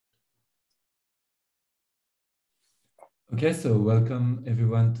Okay, so welcome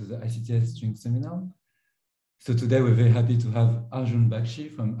everyone to the ICTS String Seminar. So today we're very happy to have Arjun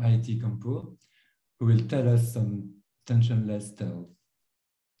Bagchi from IIT Kanpur, who will tell us some tensionless tales.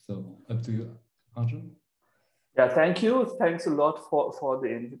 So up to you, Arjun. Yeah, thank you. Thanks a lot for the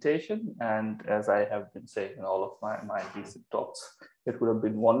invitation. And as I have been saying in all of my recent talks, it would have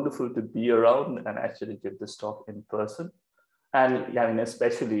been wonderful to be around and actually give this talk in person. And I mean,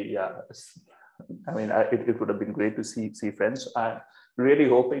 especially, it would have been great to see friends. I'm really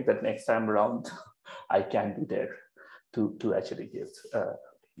hoping that next time around, I can be there to actually give,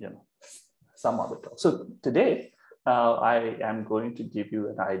 some other talk. So today, I am going to give you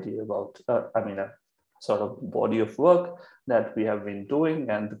an idea about, a sort of body of work that we have been doing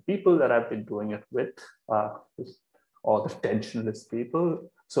and the people that I've been doing it with, or the tensionless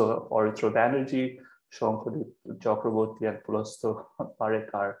people. So Orithro Banerjee, Shankar Chakraborty, and Pulasto Parekh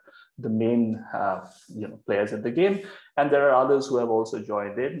are the main players in the game. And there are others who have also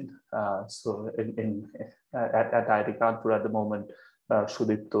joined in. So at IIT Kanpur at the moment,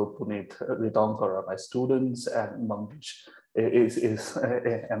 Shudipto, Puneet, Ritankar are my students, and Mangesh is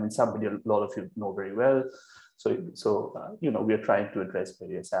somebody a lot of you know very well. So we are trying to address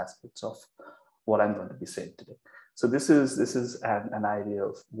various aspects of what I'm going to be saying today. So this is an idea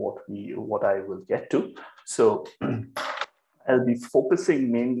of what I will get to. So I'll be focusing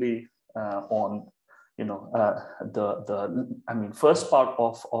mainly on first part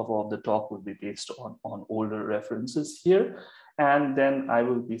of the talk will be based on older references here. And then I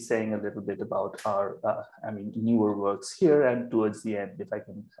will be saying a little bit about our, newer works here. And towards the end, if I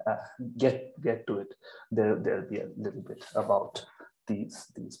can get to it, there'll be a little bit about these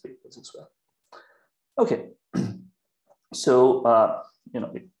papers as well. Okay, so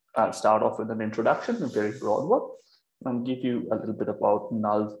I'll start off with an introduction, a very broad one, and give you a little bit about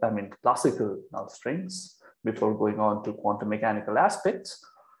classical null strings before going on to quantum mechanical aspects.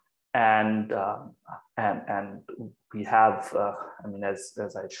 And we have,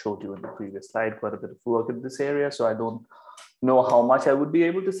 as I showed you in the previous slide, quite a bit of work in this area. So I don't know how much I would be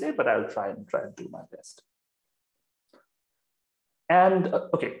able to say, but I'll try and do my best. And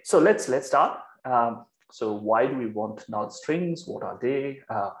okay, so let's start. So why do we want null strings? What are they?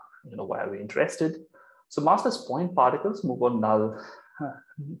 Why are we interested? So massless point particles move on null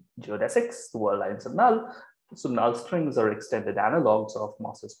geodesics. The world lines are null. So null strings are extended analogs of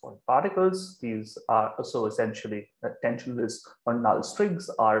massless point particles. These are so essentially tensionless or null strings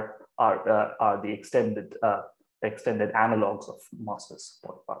are the extended analogs of massless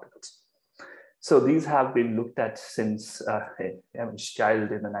point particles. So these have been looked at since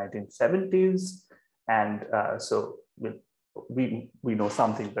Child in the 1970s, and so we know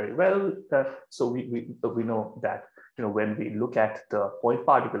something very well. So we know that when we look at the point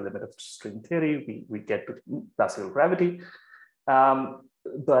particle limit of string theory, we get to classical gravity.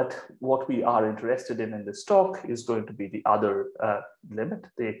 But what we are interested in this talk is going to be the other limit.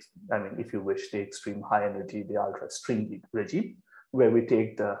 If you wish, the extreme high energy, the ultra stringy regime, where we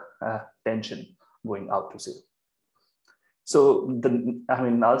take the tension going out to zero. So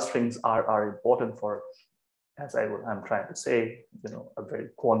null strings are important for, as I'm trying to say, a very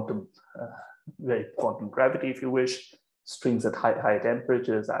quantum gravity, if you wish, strings at high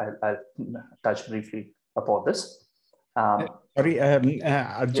temperatures. I'll touch briefly upon this. Sorry,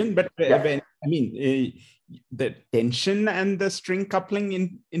 Arjun, but the tension and the string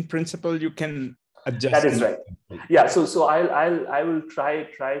coupling in principle, you can adjust. That is right. Yeah. So I will try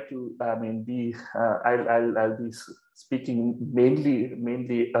to I'll be speaking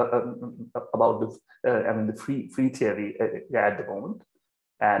mainly about the free theory at the moment,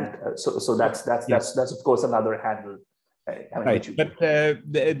 and so that's of course another handle. Right, but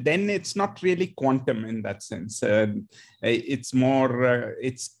then it's not really quantum in that sense. It's more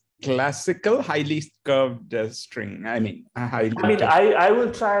it's classical, highly curved string. I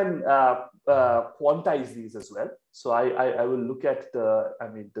will try and quantize these as well. So I will look at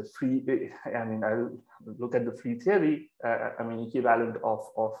the free. I will look at the free theory. Equivalent of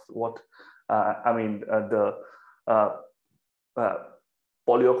what the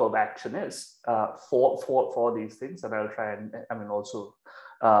Polyakov action is for these things, and I'll try and also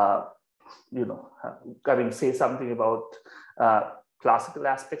say something about classical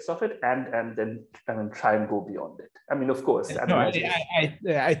aspects of it, and then try and go beyond it. Of course.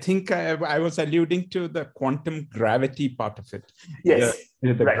 I think I was alluding to the quantum gravity part of it. Yes,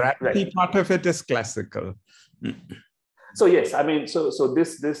 the gravity part of it is classical. So yes, so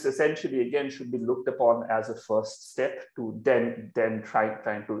this essentially again should be looked upon as a first step to then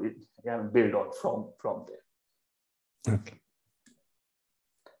trying to build on from there. Okay.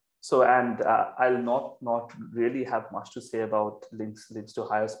 So, and I'll not really have much to say about links to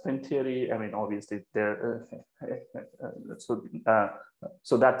higher spin theory. I mean, obviously there. So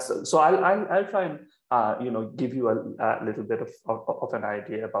that's so I'll try and give you a little bit of an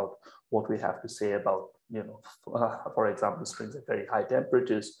idea about what we have to say about for example, strings at very high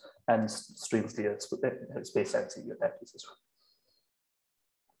temperatures and strings near space and singular lattice as well.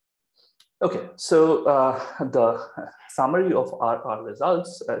 Okay, so the summary of our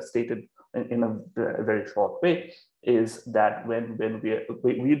results stated in a very short way is that when we'll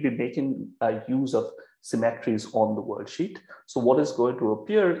be making use of symmetries on the worldsheet. So what is going to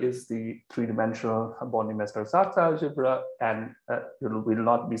appear is the three-dimensional Bondi-Metzner-Sachs algebra, and we'll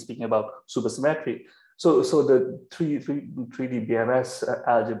not be speaking about supersymmetry. So the 3D BMS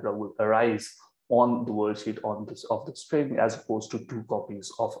algebra will arise on the worldsheet of the string as opposed to two copies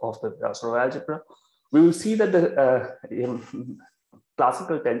of the Vacua algebra. We will see that the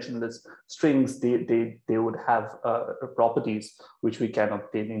classical tensionless strings, they would have properties which we can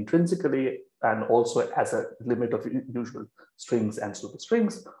obtain intrinsically and also as a limit of usual strings and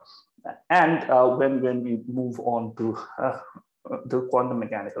superstrings. And when we move on to the quantum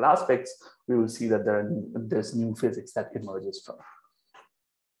mechanical aspects, we will see that there's new physics that emerges from.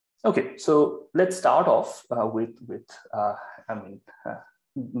 Okay, so let's start off with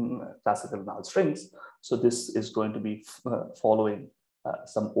classical null strings. So this is going to be following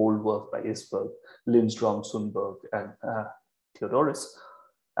some old work by Isberg, Lindstrom, Sundberg, and Theodoris.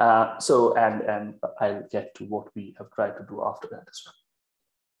 And I'll get to what we have tried to do after that as well.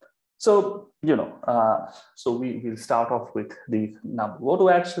 So, so we'll start off with the number Voto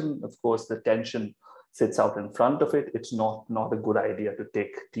action. Of course, the tension sits out in front of it. It's not a good idea to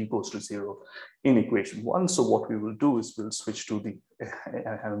take t goes to 0 in equation 1. So what we will do is we'll switch to the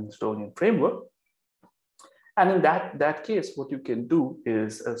Hamiltonian framework. And in that case, what you can do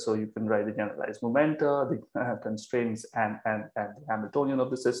is, so you can write the generalized momenta, the constraints, and the Hamiltonian of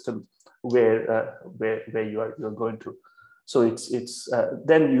the system, where you're going to. So it's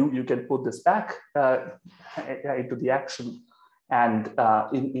then you can put this back into the action. And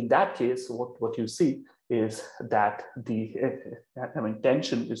in that case, what you see is that the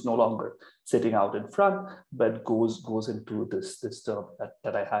tension is no longer sitting out in front, but goes into this term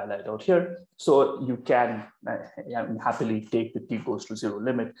that I highlight out here. So you can happily take the t goes to 0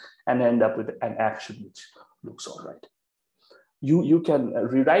 limit and end up with an action which looks all right. You can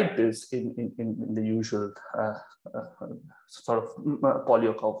rewrite this in the usual sort of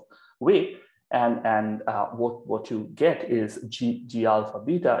Polyakov way. And what you get is G alpha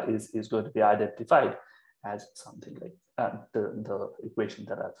beta is going to be identified as something like the equation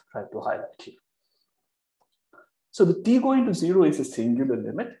that I've tried to highlight here. So the t going to 0 is a singular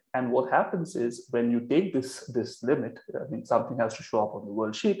limit. And what happens is when you take this limit, something has to show up on the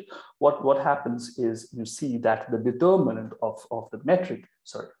worldsheet. What happens is you see that the determinant of the metric,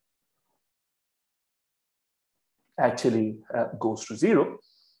 actually goes to 0.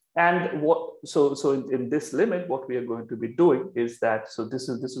 And so in this limit, what we are going to be doing is that, so this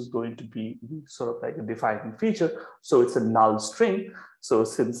is going to be sort of like a defining feature. So it's a null string. So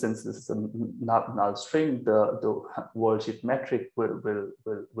since this is a null string, the worldsheet metric will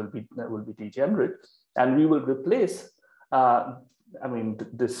be degenerate, and we will replace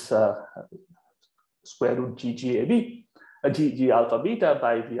this square root GGAB, G alpha beta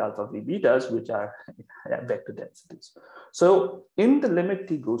by V alpha V betas, which are vector densities. So in the limit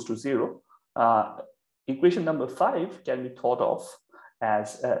t goes to 0, equation number 5 can be thought of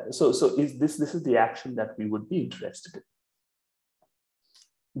as, this is the action that we would be interested in.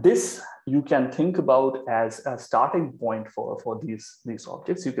 This you can think about as a starting point for these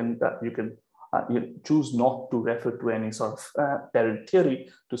objects. You can choose not to refer to any sort of parent theory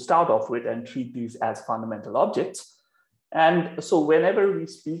to start off with and treat these as fundamental objects. And so whenever we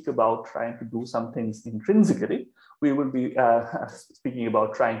speak about trying to do some things intrinsically, we will be speaking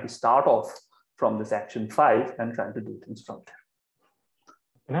about trying to start off from this action 5 and trying to do things from there.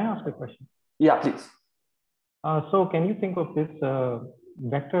 Can I ask a question? Yeah, please. So can you think of this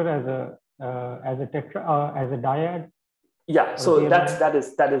vector as a dyad? Yeah, so that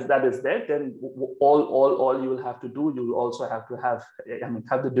is there. Then all you will have to do, you will also have to have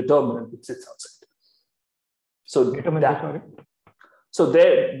the determinant which sits outside. So there will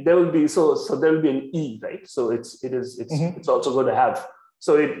be there will be an E, right? So it's also going to have,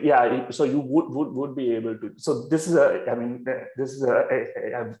 so so you would be able to, so this is a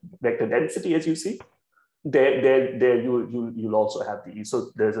vector density, as you see. There you'll also have the E.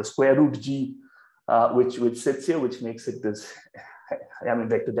 So there's a square root G which sits here, which makes it this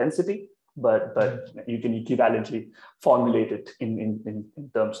vector density. but you can equivalently formulate it in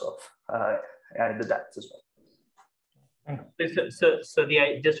terms of the DATs as well. So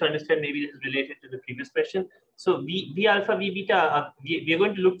just to understand, maybe this is related to the previous question. So V alpha, V beta, we are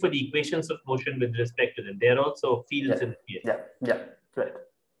going to look for the equations of motion with respect to them. They are also fields in the field. Yeah, right.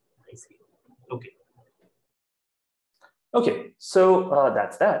 I see. Okay. Okay, so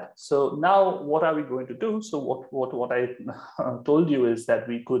that's that. So now what are we going to do? So what I told you is that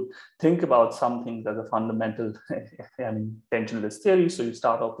we could think about something as a fundamental tensionless theory. So you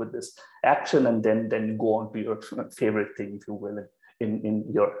start off with this action and then you go on to your favorite thing, if you will, in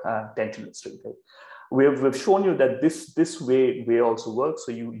your tensionless string theory. We've shown you that this way also works.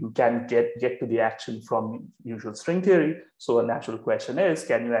 So you can get to the action from usual string theory. So a natural question is,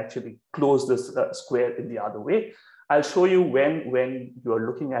 can you actually close this square in the other way? I'll show you when you are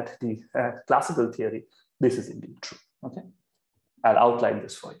looking at the classical theory, this is indeed true. Okay, I'll outline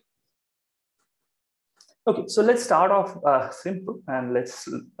this for you. Okay, so let's start off simple and let's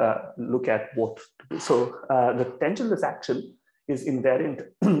look at what to do. So the tensionless action is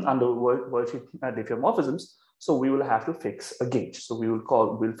invariant under worldsheet diffeomorphisms. So we will have to fix a gauge. So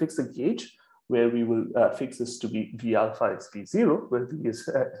we'll fix a gauge where we will fix this to be V alpha is V0, where V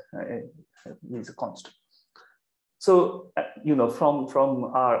is a constant. So, from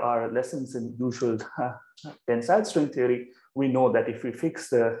our lessons in usual tensile string theory, we know that if we fix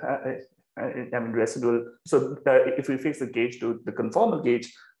the residual, so if we fix the gauge to the conformal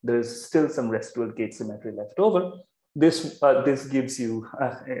gauge, there's still some residual gauge symmetry left over. This gives you,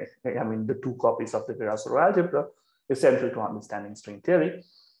 the two copies of the Virasoro algebra, essential to understanding string theory.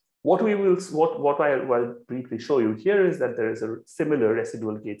 What I'll briefly show you here is that there is a similar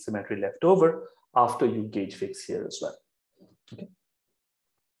residual gauge symmetry left over after you gauge fix here as well. Okay.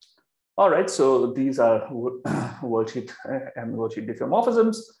 All right, so these are worldsheet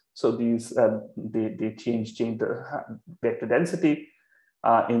diffeomorphisms. So these they change the vector density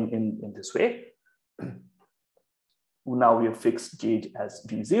in this way. Now we have fixed gauge as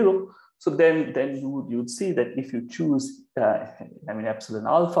V0. So then you'd see that if you choose epsilon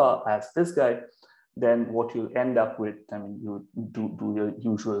alpha as this guy, then what you'll end up with, you do your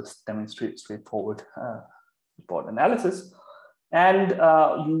usual straightforward report analysis, and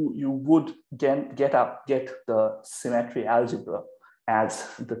you would get the symmetry algebra as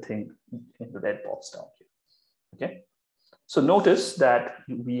the thing in the red box down here. Okay. So notice that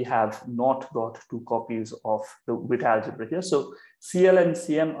we have not got two copies of the Witt algebra here. So CL and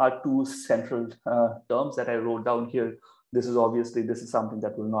CM are two central terms that I wrote down here. This is something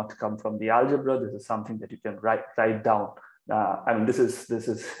that will not come from the algebra. This is something that you can write down. This is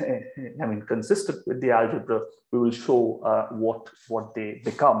consistent with the algebra. We will show what they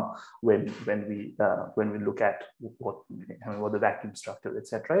become when we look at what the vacuum structure,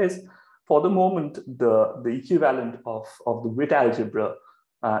 etc. is. For the moment, the equivalent of the Witt algebra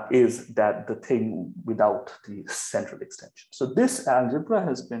is that the thing without the central extension. So this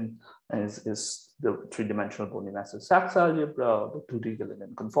algebra is the three-dimensional Bondi-Metzner-Sachs algebra, the 2D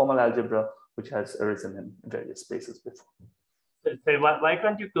Gilligan conformal algebra, which has arisen in various spaces before. So why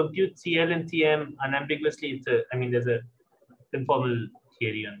can't you compute CL and CM unambiguously? There's a conformal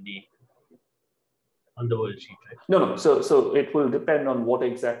theory on the worldsheet, right? No. So it will depend on what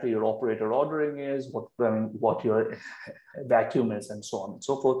exactly your operator ordering is, what your vacuum is, and so on and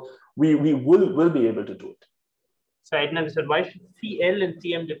so forth. We will be able to do it. So I didn't understand, why should CL and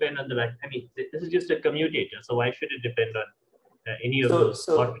CM depend on the vacuum? This is just a commutator. So why should it depend on any of those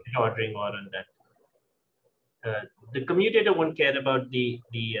ordering or on that? The commutator won't care about the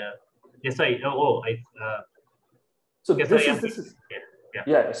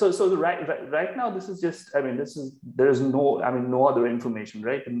Yeah. So right now, this is just, there is no other information,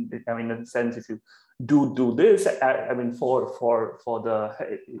 right? In the sense, if you do this, for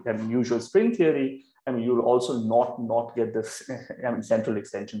the usual string theory, you'll also not get this central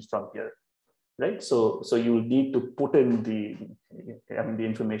extensions from here, right? So you will need to put in the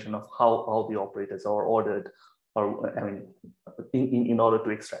information of how the operators are ordered, or in order to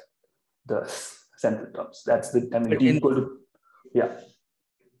extract the central terms. That's the D equal to, yeah.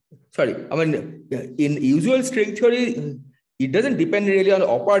 Sorry, in usual string theory, it doesn't depend really on the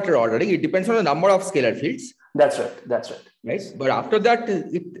operator ordering. It depends on the number of scalar fields. That's right. Right. But after that,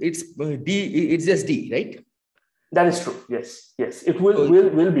 it's D. It's just D, right? That is true. Yes. It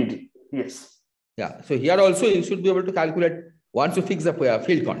will be D. Yes. Yeah. So here also you should be able to calculate once you fix the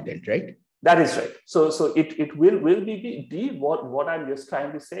field content, right? That is right. So it will be D. What I'm just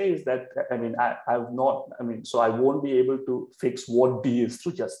trying to say is that I've not. So I won't be able to fix what D is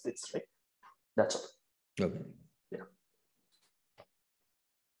through just this, right? That's all. Okay. Yeah.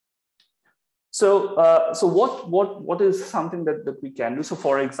 So what is something that we can do? So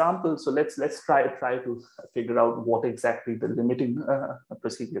for example, so let's try to figure out what exactly the limiting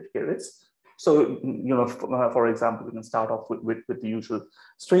procedure here is. So for example, we can start off with the usual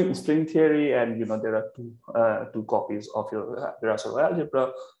string theory, and there are two copies of your Virasoro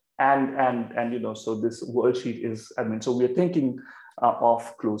algebra, and so this worldsheet is, so we are thinking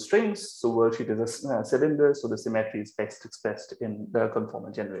of closed strings. So worldsheet is a cylinder, so the symmetry is best expressed in the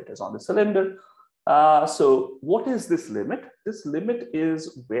conformal generators on the cylinder. So what is this limit? This limit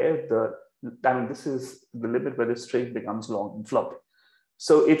is where this is the limit where the string becomes long and floppy.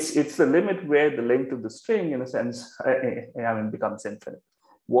 So it's the limit where the length of the string, in a sense, becomes infinite.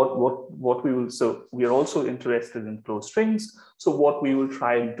 What we will, so we are also interested in closed strings. So what we will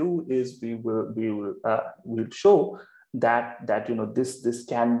try and do is we'll show that this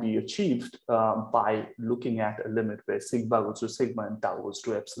can be achieved by looking at a limit where sigma goes to sigma and tau goes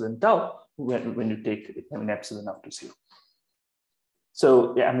to epsilon tau when you take epsilon up to 0.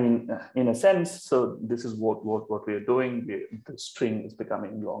 So in a sense, so this is what we are doing. The string is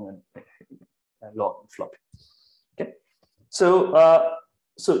becoming long and floppy. Okay, so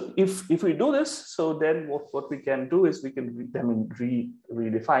so if we do this, so then what we can do is we can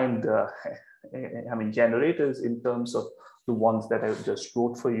redefine the generators in terms of the ones that I just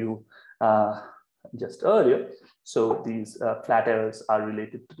wrote for you just earlier. So these flat L's are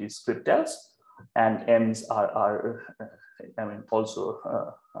related to these script L's, and M's are also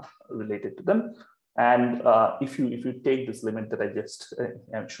related to them. And if you take this limit that I just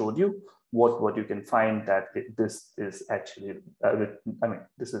showed you, what you can find that this is actually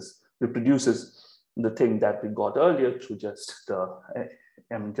this reproduces the thing that we got earlier through just the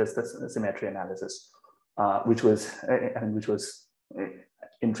symmetry analysis, which was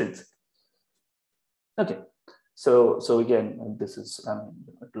intrinsic. Okay, so again, this is a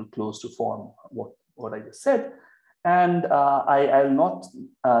little close to form what I just said. And I'll not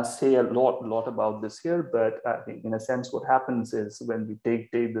say a lot about this here, but in a sense, what happens is when we take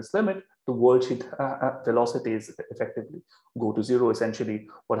this limit, the worldsheet velocities effectively go to 0. Essentially,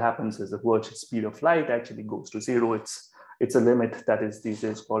 what happens is the worldsheet speed of light actually goes to 0. It's a limit that is these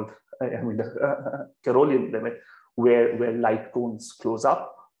days called the Carolian limit, where light cones close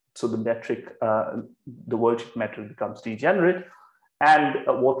up. So the metric, the worldsheet metric becomes degenerate. And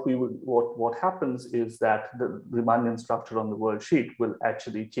what happens is that the Riemannian structure on the worldsheet will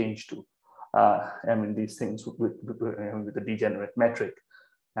actually change to these things with the degenerate metric,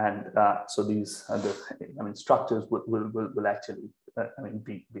 and so these structures will actually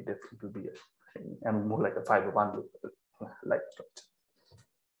be different. Will be more like a fiber bundle like structure.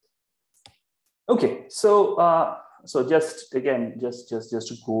 Okay, so so just to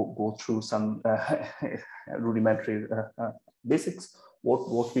go through some rudimentary basics.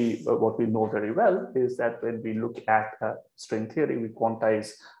 What we know very well is that when we look at string theory, we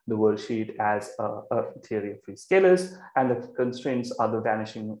quantize the worldsheet as a theory of free scalars, and the constraints are the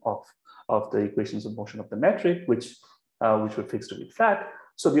vanishing of the equations of motion of the metric, which were fixed to be flat.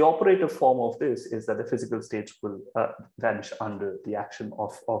 So the operator form of this is that the physical states will vanish under the action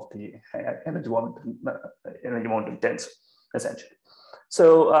of the energy momentum tensor, essentially.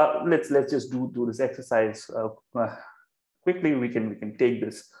 So let's just do this exercise quickly. We can take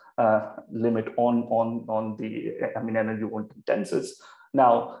this limit on the energy momentum tensors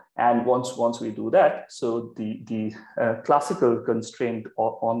now, and once we do that, so the classical constraint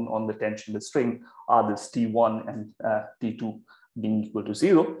on the tensionless string are this T1 and T2 being equal to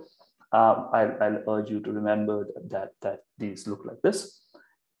 0. I'll urge you to remember that these look like this,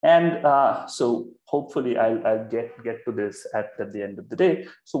 and so hopefully I'll get to this at the end of the day.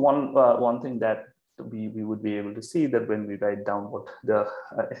 So one thing that we would be able to see that when we write down what the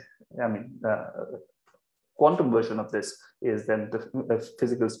quantum version of this is, then the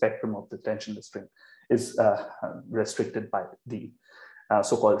physical spectrum of the tensionless string is restricted by the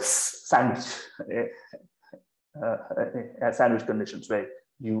so-called sandwich conditions, where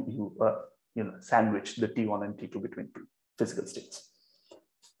you sandwich the T1 and T2 between physical states.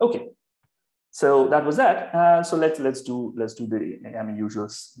 Okay, so that was that. So let's do the usual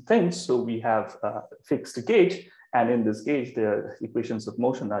things. So we have fixed a gauge, and in this gauge, the equations of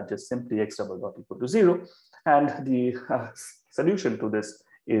motion are just simply x double dot equal to 0, and the solution to this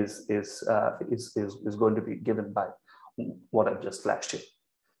is going to be given by what I've just flashed here.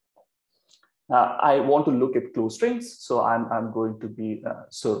 I want to look at closed strings, so I'm going to be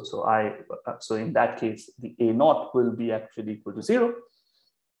so in that case the A naught will be actually equal to 0,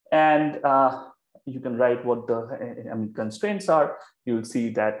 and you can write what the constraints are. You'll see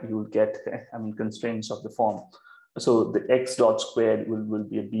that you'll get constraints of the form So the x dot squared will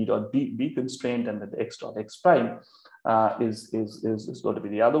be a b dot b constraint, and then the x dot x prime is going to be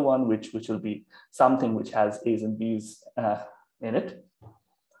the other one, which will be something which has a's and b's in it.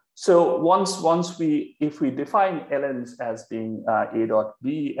 So if we define ln's as being a dot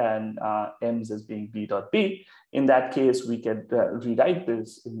b and m's as being b dot b, in that case we can rewrite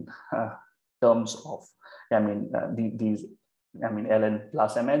this in terms of these ln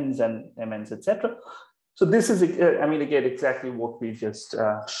plus mn's and mn's, etc. So this is again exactly what we just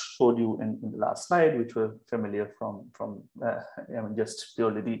showed you in the last slide, which were familiar from just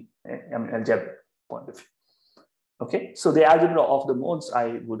purely the algebraic point of view. Okay, so the algebra of the modes,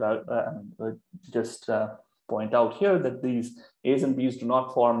 I would just point out here that these a's and b's do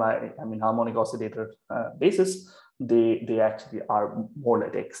not form a harmonic oscillator basis. They actually are more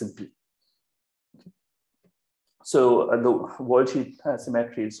like x and p. So the worldsheet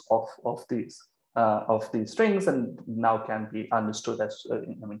symmetries of these strings and now can be understood as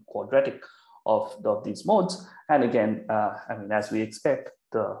quadratic of these modes. And again, as we expect,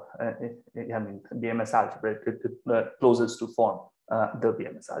 the BMS algebra it closes to form the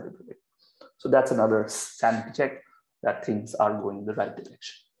BMS algebra. So that's another sanity check that things are going in the right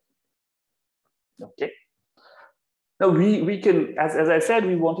direction. Okay. Now we can, as I said,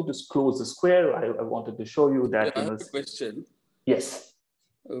 we wanted to close the square. I wanted to show you that. I have a question. Yes.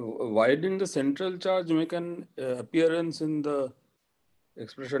 Why didn't the central charge make an appearance in the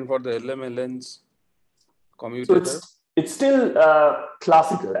expression for the LM-LN's commutator? So it's still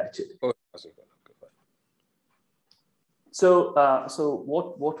classical, actually. Oh, classical. Okay, fine. So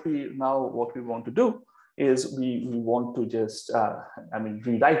what we want to do is we want to just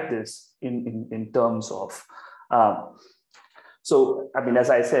rewrite this in terms of as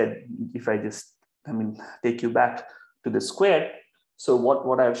I said, if I just take you back to the square. So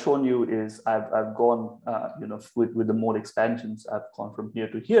what I've shown you is I've gone with the mode expansions, I've gone from here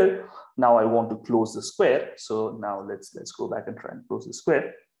to here. Now I want to close the square. So now let's go back and try and close the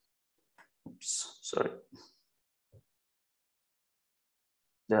square. Oops, sorry.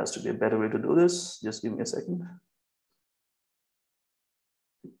 There has to be a better way to do this. Just give me a second.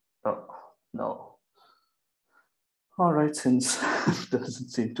 Oh, no. All right, since there doesn't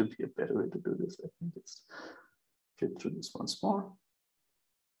seem to be a better way to do this, let me just get through this once more.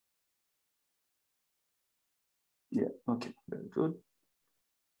 Yeah, okay, very good.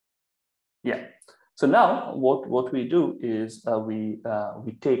 Yeah, so now what we do is we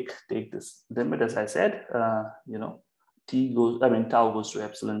take this limit, as I said, t goes, tau goes to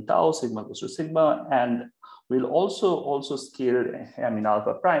epsilon tau, sigma goes to sigma, and we'll also scale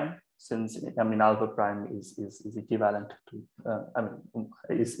alpha prime, since alpha prime is equivalent to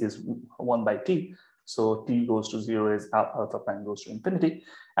is 1 by t. So t goes to 0 is alpha prime goes to infinity,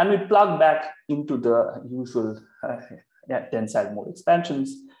 and we plug back into the usual tensile mode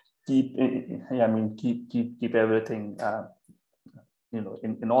expansions. Keep everything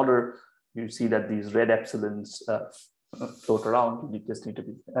in order. You see that these red epsilons float around. You just need to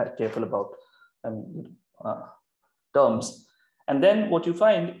be careful about terms. And then what you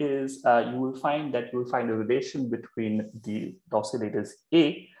find is you will find a relation between the oscillators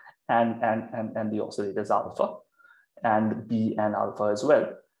A and the oscillators alpha, and B and alpha as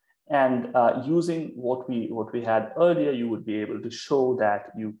well. And using what we had earlier, you would be able to show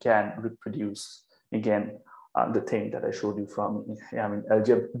that you can reproduce again the thing that I showed you from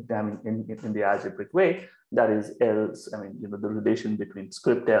algebra, in the algebraic way. That is L's. The relation between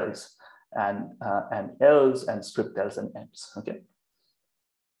script L's and L's and script L's and M's. Okay.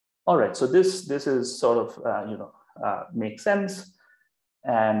 All right. So this is sort of makes sense,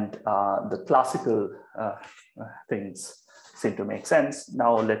 and the classical things seem to make sense.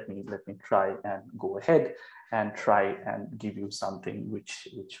 Now let me try and go ahead and try and give you something which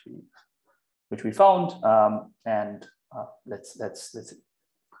we found, and let's see.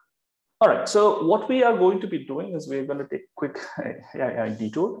 All right, so what we are going to be doing is we're going to take a quick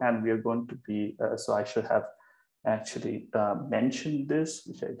detour, and we are going to be, so I should have actually mentioned this,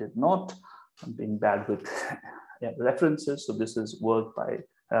 which I did not. I'm being bad with references. So this is work by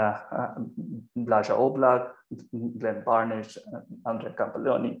Blaža Oblak, Glenn Barnish, Andre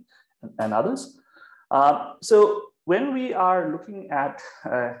Campiglioni, and others. So when we are looking at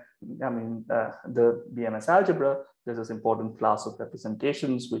the BMS algebra, there's this important class of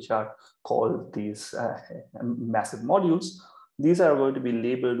representations which are called these massive modules. These are going to be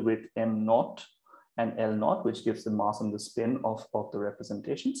labeled with M0 and L0, which gives the mass and the spin of the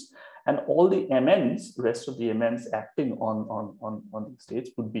representations. And all the MNs, rest of the MNs acting on these states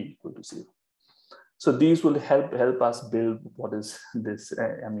would be equal to 0. So these will help us build what is this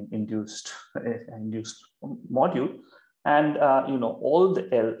induced module, and all the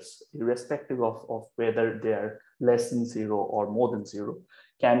L's, irrespective of whether they are less than 0 or more than 0,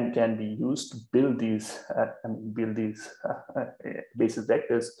 can be used to build these basis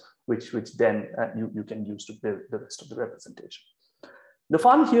vectors, which then you can use to build the rest of the representation. The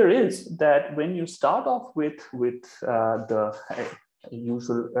fun here is that when you start off with the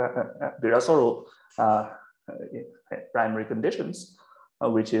usual Virasoro primary conditions,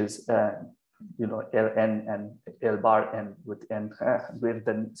 which is Ln and L bar n with n greater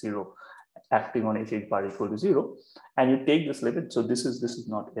than 0 acting on h bar equal to 0, and you take this limit. So this is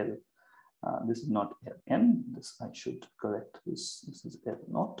not L, this is not Ln. This I should correct. This is L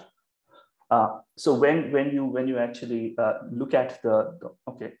naught. So when you actually look at the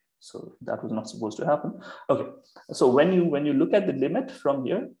okay, so that was not supposed to happen. Okay, so when you look at the limit from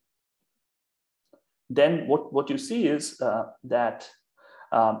here, then what you see is that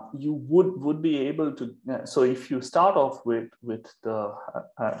you would be able to. So if you start off with the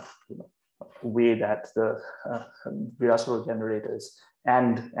way that the Virasoro generators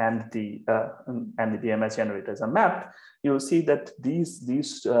and the BMS generators are mapped, you'll see that these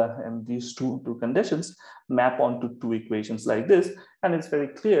two conditions map onto two equations like this, and it's very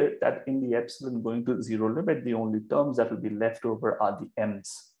clear that in the epsilon going to 0 limit, the only terms that will be left over are the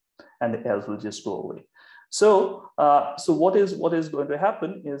m's, and the l's will just go away. So what is going to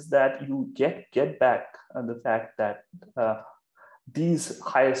happen is that you get back the fact that these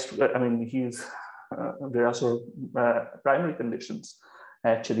highest, these Virasoro primary conditions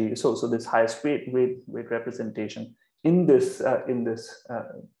actually, so this highest weight representation in this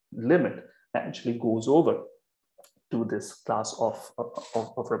limit actually goes over to this class of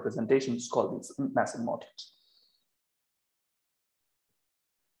representations called these massive modules.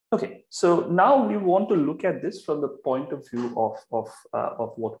 Okay, so now we want to look at this from the point of view of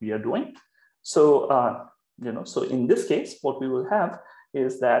what we are doing. So so in this case, what we will have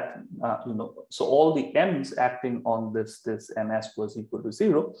is that so all the m's acting on this ms was equal to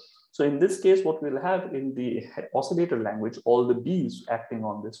 0. So in this case, what we'll have in the oscillator language, all the b's acting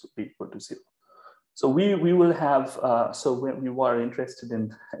on this would be equal to 0. So we will have so when you are interested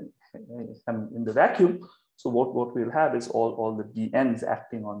in the vacuum, so what we'll have is all the bn's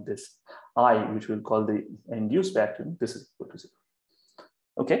acting on this I, which we'll call the induced vacuum. This is equal to 0.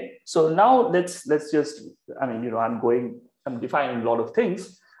 Okay, so now let's just, I'm defining a lot of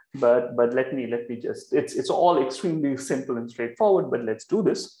things, but let me just, it's all extremely simple and straightforward, but let's do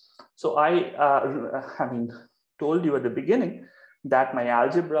this. So I told you at the beginning that my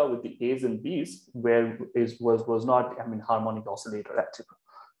algebra with the A's and B's was not harmonic oscillator algebra.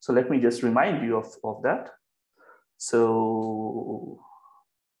 So let me just remind you of that. So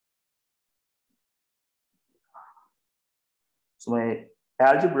my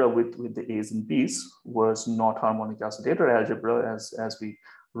algebra with the A's and B's was not harmonic oscillator algebra as we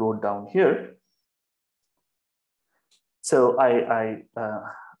wrote down here. So I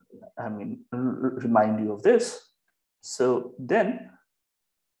remind you of this. So then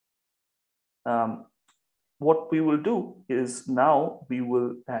what we will do is now we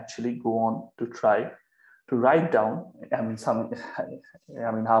will actually go on to try to write down some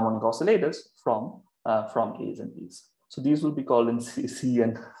harmonic oscillators from A's and B's. So these will be called in C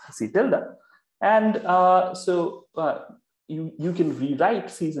and C tilde. And you can rewrite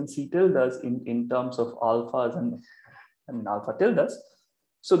C's and C tildes in terms of alphas and alpha tildes.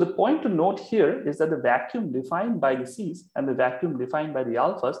 So the point to note here is that the vacuum defined by the C's and the vacuum defined by the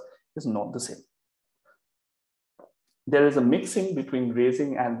alphas is not the same. There is a mixing between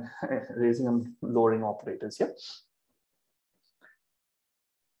raising and lowering operators here.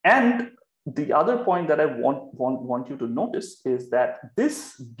 And the other point that I want you to notice is that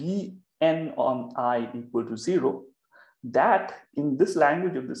this Bn on I equal to 0, that in this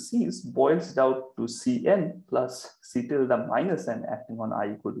language of the C's boils down to Cn plus C tilde minus n acting on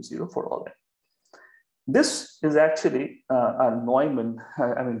I equal to 0 for all n. This is actually a Neumann,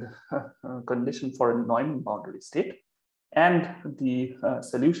 condition for a Neumann boundary state. And the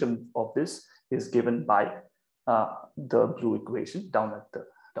solution of this is given by the blue equation down at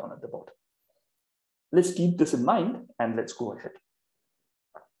the bottom. Let's keep this in mind and let's go ahead.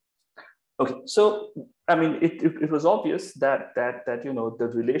 Okay, so it was obvious that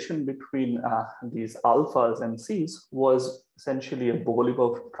the relation between these alphas and C's was essentially a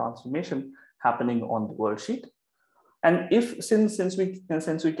Bogoliubov transformation happening on the worldsheet. And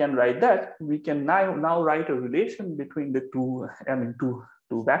since we can write that, we can now write a relation between the two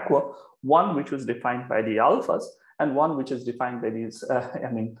vacua, one which was defined by the alphas and one which is defined by these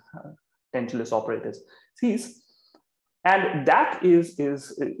tensionless operators sees. And that is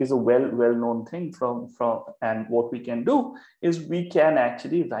a well-known thing from and what we can do is we can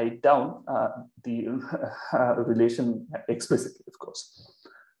actually write down the relation explicitly, of course.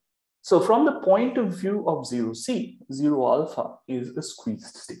 So from the point of view of 0C, 0 alpha is a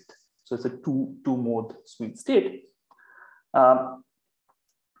squeezed state. So it's a two-mode squeezed state.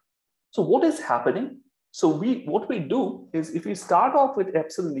 So what is happening? So what we do is if we start off with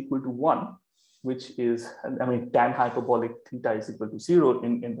epsilon equal to 1, which is, I mean, tan hyperbolic theta is equal to 0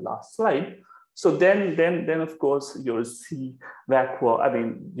 in the last slide. So then of course your C vacua, I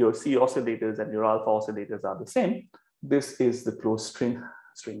mean, your C oscillators and your alpha oscillators are the same. This is the closed string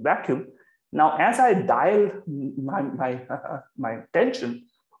vacuum. Now, as I dial my tension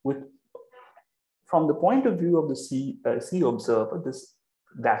from the point of view of the C observer, this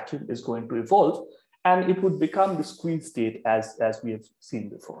vacuum is going to evolve, and it would become the squeeze state as we have seen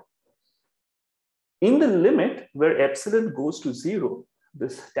before. In the limit where epsilon goes to 0,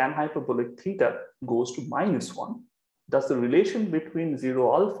 this tan hyperbolic theta goes to -1. Thus, the relation between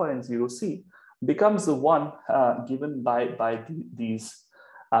 0 alpha and 0C becomes the one given by these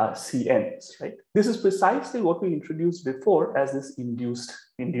CNs, right? This is precisely what we introduced before as this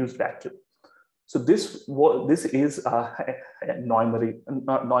induced vacuum. So this is a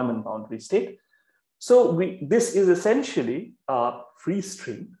Neumann boundary state. So this is essentially a free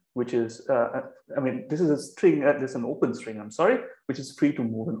string, which is, I mean, this is a string, this is an open string, I'm sorry, which is free to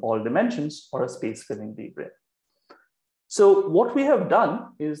move in all dimensions, or a space-filling Libre. So what we have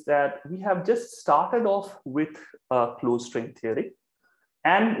done is that we have just started off with closed string theory,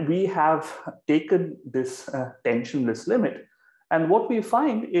 and we have taken this tensionless limit. And what we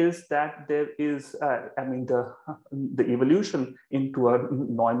find is that there is, I mean, the evolution into a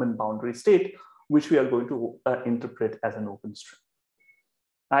Neumann boundary state, which we are going to interpret as an open string.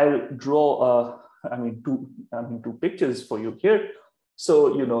 I'll draw, two pictures for you here. So,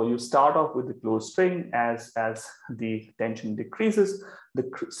 you start off with the closed string. As the tension decreases, the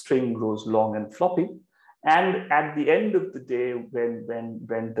string grows long and floppy. And at the end of the day, when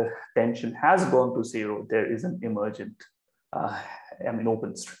the tension has gone to 0, there is an emergent,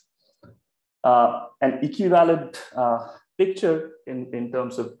 open string. An equivalent picture in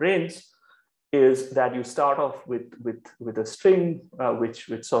terms of branes is that you start off with a string, which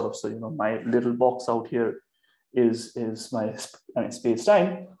sort of, so my little box out here is my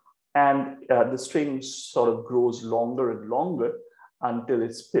space-time, and the string sort of grows longer and longer until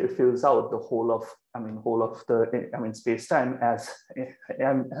it fills out the whole of the space-time as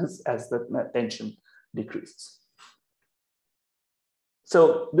the tension decreases.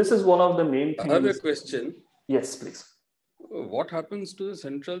 So this is one of the main things. I have a question. Yes, please. What happens to the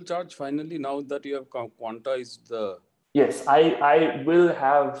central charge finally now that you have quantized the? Yes, I will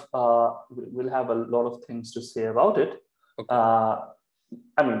have a lot of things to say about it. Okay. I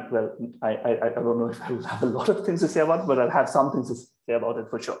don't know if I will have a lot of things to say about it, but I'll have some things to say about it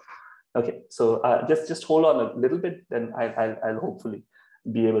for sure. Okay, so just hold on a little bit, then I'll hopefully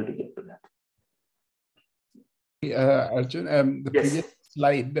be able to get to that. Arjun, the Yes. previous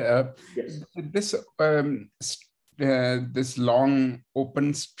slide, Yes. this long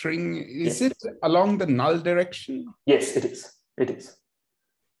open string, is Yes. it along the null direction? Yes, it is. It is.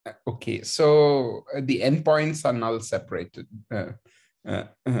 Okay, so the endpoints are null separated.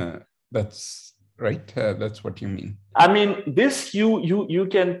 That's right. That's what you mean. I mean, this you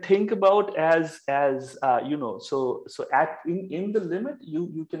can think about as so in the limit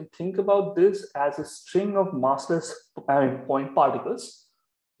you can think about this as a string of massless point particles,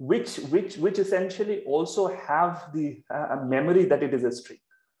 which essentially also have the memory that it is a string.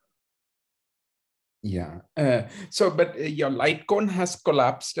 Yeah. But your light cone has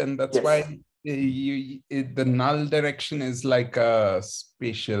collapsed, and that's Yes. why the null direction is like a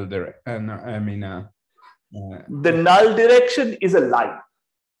spatial direction. The null direction is a line.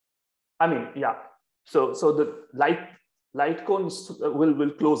 I mean, yeah. So the light cones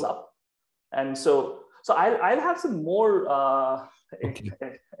will close up, and so I'll have some more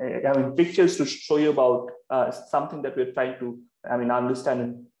pictures to show you about something that we're trying to understand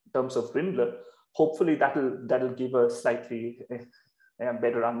in terms of Rindler. Hopefully that'll give a slightly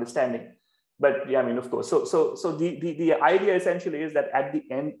better understanding. But yeah, of course. So the idea essentially is that at the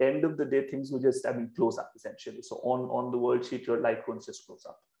end of the day, things will just close up essentially. So on the worldsheet, your light cones just close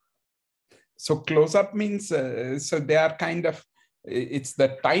up. So close up means so they are kind of, it's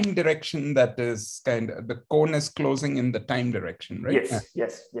the time direction that is the cone is closing in the time direction, right?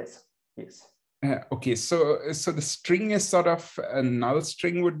 Yes. Okay, so the string is sort of a null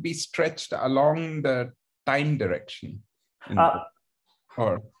string would be stretched along the time direction,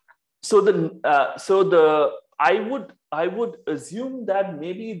 or I would assume that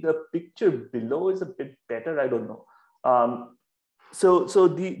maybe the picture below is a bit better. I don't know. So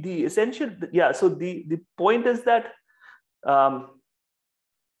the essential, yeah. So the point is that so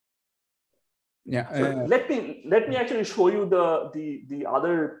let me actually show you the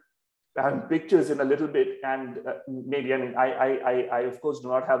other pictures in a little bit, and maybe, I mean, I of course do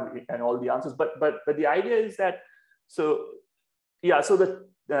not have all the answers, but the idea is that, so yeah, so the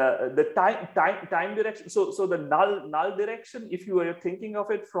time direction, so the null direction, if you are thinking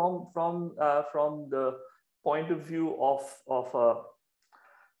of it from the point of view of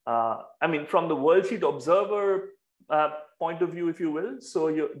I mean, from the worldsheet observer point of view, if you will. So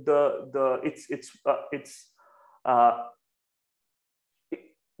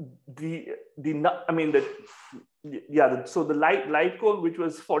so the light cone, which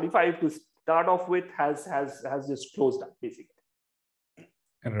was 45 to start off with, has just closed up basically.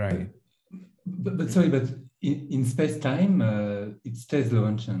 Right. But sorry, but in space-time, it stays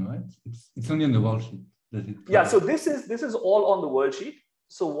Lorentzian, right? It's only on the worldsheet that it. Yeah. So this is all on the worldsheet.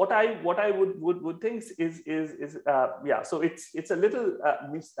 So what I would think is yeah. So it's a little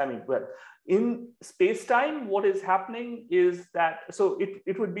I mean, well, in space-time, what is happening is that, so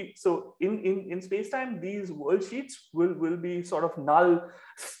it would be, so in space-time, these worldsheets will be sort of null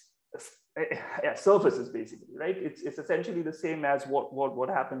surfaces basically, right? It's essentially the same as what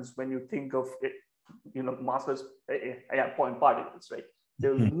happens when you think of it, you know, massless point particles, right?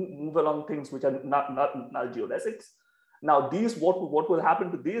 They'll move along things which are not null geodesics. Now these, what will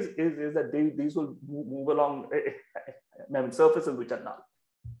happen to these is that these will move along surfaces which are null.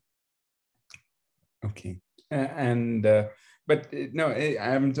 Okay, but no,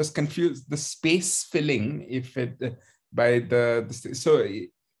 I'm just confused. The space filling, if it by so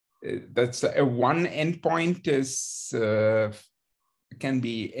that's one endpoint is can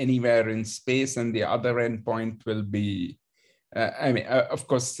be anywhere in space, and the other endpoint will be, I mean, of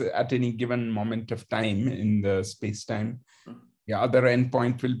course, at any given moment of time in the space-time. The other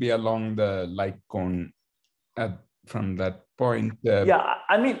endpoint will be along the light cone from that point. Yeah,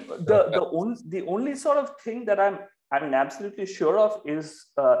 I mean, the only sort of thing that I'm absolutely sure of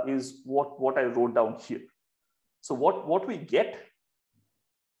is what I wrote down here. So what we get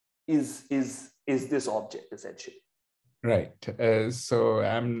is this object essentially. Right. So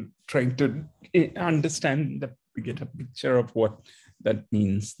I'm trying to understand get a picture of what that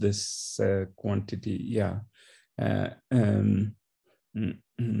means. This quantity. Yeah.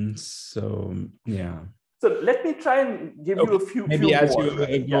 So yeah. So let me try and give you a few as more.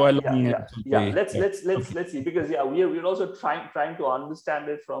 You go along. Let's see, because we're also trying to understand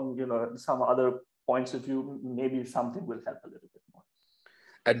it from, you know, some other points of view. Maybe something will help a little bit more.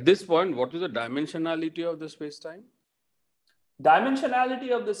 At this point, what is the dimensionality of the space-time? Dimensionality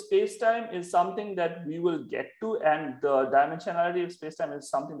of the space-time is something that we will get to, and the dimensionality of space-time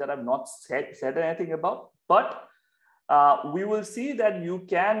is something that I've not said anything about, but we will see that you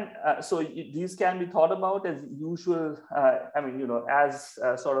can, so these can be thought about as usual, I mean, you know, as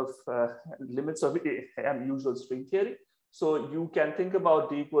sort of limits of usual string theory. So you can think about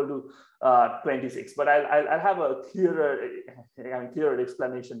d equal to 26, but I'll have a clearer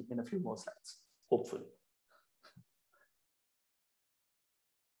explanation in a few more slides, hopefully.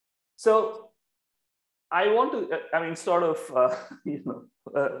 So I want to, I mean, sort of, you know,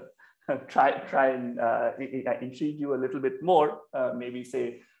 try and intrigue you a little bit more, maybe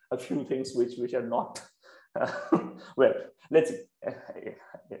say a few things which are not, well, let's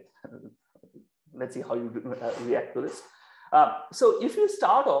see how you react to this. So if you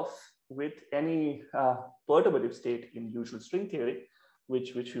start off with any perturbative state in usual string theory,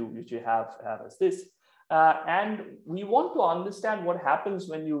 which you have as this, and we want to understand what happens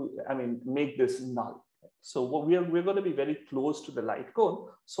when you, I mean, make this null. So we're going to be very close to the light cone.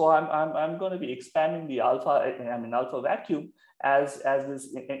 So I'm going to be expanding the alpha vacuum as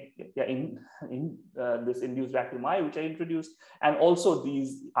this in this induced vacuum I, which I introduced, and also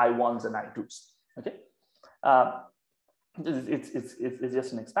these I1s and I2s. Okay, it's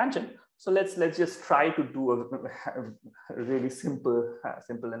just an expansion. So let's just try to do a really simple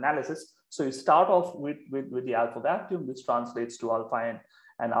analysis. So you start off with the alpha vacuum. This translates to alpha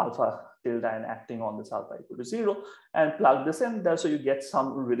and alpha tilde and acting on this alpha equal to 0, and plug this in there. So you get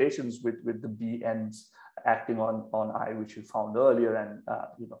some relations with the B ends acting on I, which you found earlier, and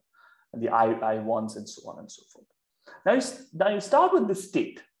you know, the I1s and so on and so forth. Now you start with the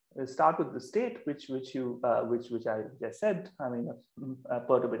state. You start with the state, which I just said, I mean, a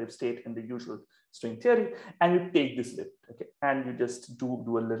perturbative state in the usual string theory, and you take this limit, okay, and you just do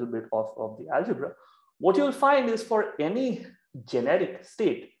a little bit of the algebra. What you'll find is for any generic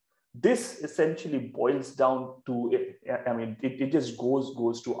state, this essentially boils down to, I mean, it just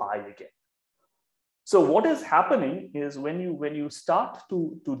goes to I again. So what is happening is when you start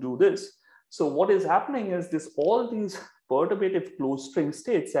to do this, so what is happening is all these perturbative closed string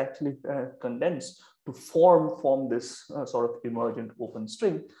states actually condense to form this sort of emergent open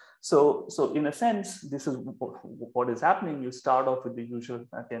string. So in a sense, this is what is happening. You start off with the usual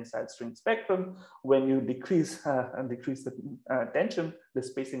tensile string spectrum. When you decrease the tension, the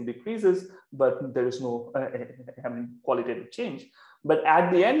spacing decreases, but there is no qualitative change. But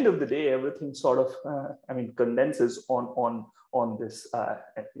at the end of the day, everything sort of condenses on this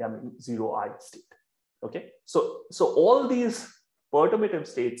zero I state. Okay, so all these perturbative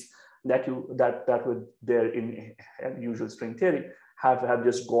states that were there in usual string theory have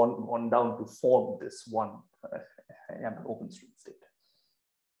just gone down to form this one open string state.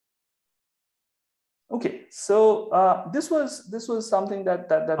 Okay, so this was something that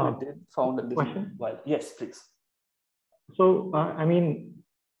we did found a little while. Yes, please. So I mean,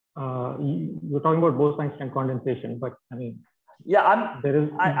 you're talking about Bose-Einstein condensation, but I mean, yeah, I'm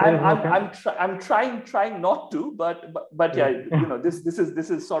trying not to, but yeah, you know, this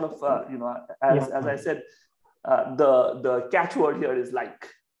is sort of you know, as I said, the catchword here is like.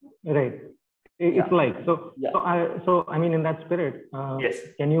 Right. It's like so. Yeah. So I mean, in that spirit, yes.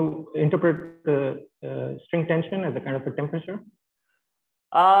 Can you interpret the string tension as a kind of a temperature?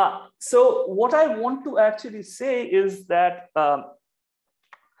 So what I want to actually say is that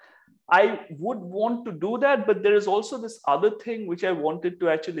I would want to do that, but there is also this other thing which I wanted to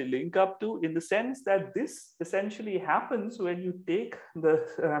actually link up to, in the sense that this essentially happens when you take the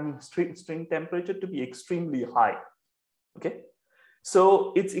string temperature to be extremely high. Okay,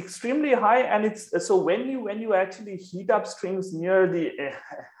 so it's extremely high, and it's so when you actually heat up strings near the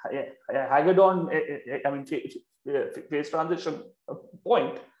Hagedorn phase transition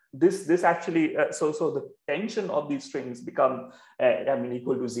point, this actually so the tension of these strings become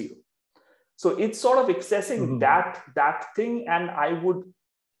equal to zero. So it's sort of accessing that thing, and I would,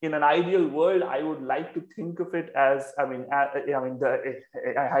 in an ideal world, I would like to think of it as the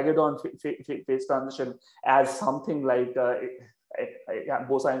Hagedorn phase transition as something like a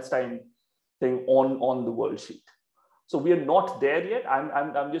Bose-Einstein thing on the world sheet. So we are not there yet.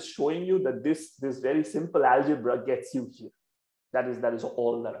 I'm just showing you that this very simple algebra gets you here. That is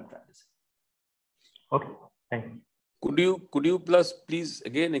all that I'm trying to say. Okay, thank you. Could you please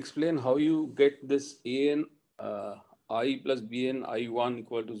again explain how you get this an I plus bn I1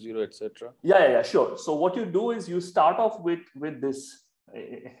 equal to 0, etc.? Yeah, sure. So what you do is you start off with this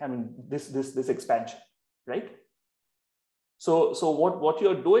this expansion, right? So what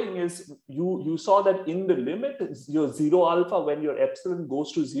you're doing is you saw that in the limit, your 0 alpha, when your epsilon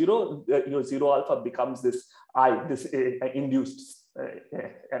goes to 0, your 0 alpha becomes this induced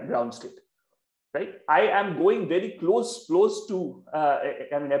ground state. Right, I am going very close to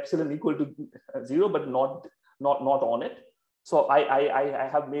epsilon equal to 0, but not on it. So I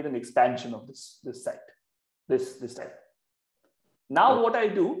have made an expansion of this site, this type. Now what I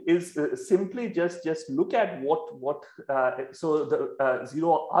do is simply just look at what so the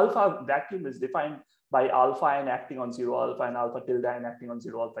 0 alpha vacuum is defined by alpha n acting on 0 alpha and alpha tilde n acting on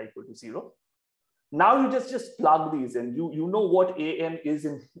 0 alpha equal to 0. Now you just plug these in. You know what an is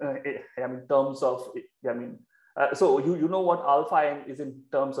in terms of so you know what alpha n is in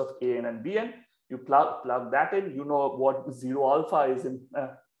terms of an and bn. You plug that in. You know what 0 alpha is in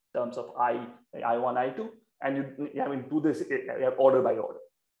terms of I1, I2, and you do this order by order.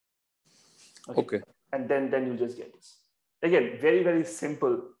 Okay. And then you just get this. Again, very, very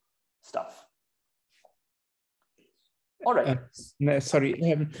simple stuff. All right. Sorry,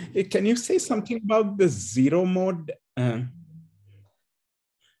 can you say something about the zero mode?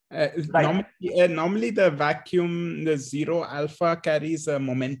 Right. Normally the vacuum, the 0 alpha carries a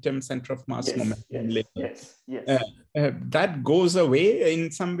momentum, center of mass momentum. Yes. That goes away in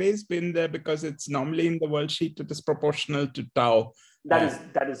some ways because it's normally in the world sheet, it is proportional to tau.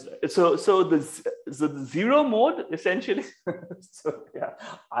 That is so the zero mode essentially. So yeah,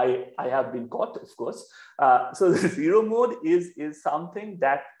 I have been caught, of course. So the zero mode is something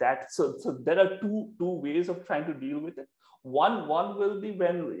that so there are two ways of trying to deal with it. One will be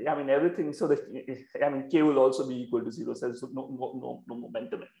when everything, so that k will also be equal to 0, so no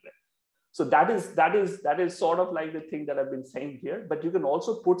momentum anywhere. So that is sort of like the thing that I've been saying here. But you can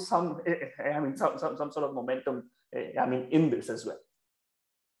also put some some sort of momentum in this as well.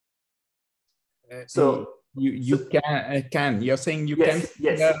 So you're saying you can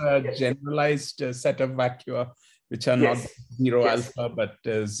a generalized set of vacua which are not 0 alpha but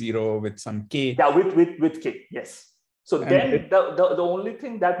 0 with some k. Yeah, with k. Yes. So then the only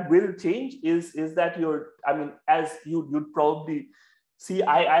thing that will change is that as you'd probably see,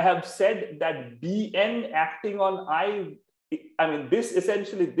 I have said that Bn acting on I mean,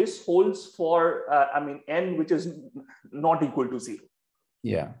 this holds for, n which is not equal to 0.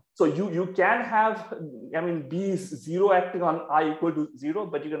 Yeah. So you can have, B 0 acting on I equal to 0,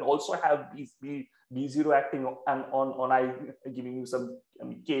 but you can also have B 0 acting on I, giving you some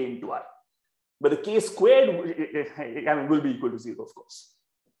k into I. But the k squared will be equal to 0, of course.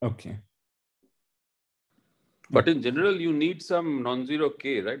 Okay. But in general, you need some non-zero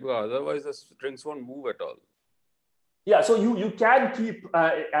k, right? Well, otherwise the strings won't move at all. Yeah, so you can keep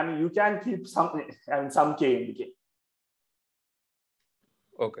you can keep some k in the k.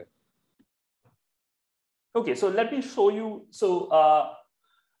 Okay. Okay, so let me show you. So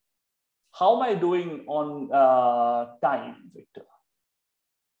how am I doing on time, Victor?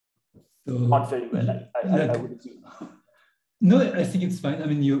 So, not very well, I would assume. No, I think it's fine. I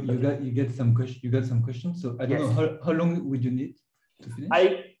mean, you get some questions. You got some questions. So I don't know how long would you need to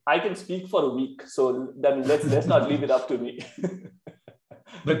finish? I can speak for a week. So then let's not leave it up to me.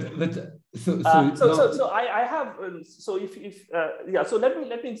 So I have so so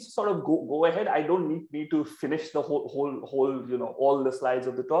let me sort of go ahead. I don't need to finish the whole all the slides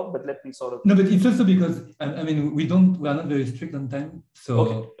of the talk, but let me sort of. No, but it's also because I mean we are not very strict on time.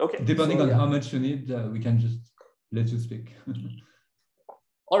 So okay. Depending on how much you need, we can just let you speak.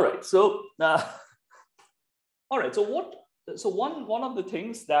 All right. So all right. So one of the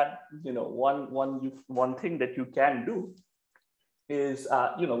things that one thing that you can do is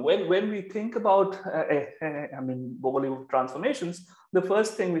when we think about Bogolyov transformations, the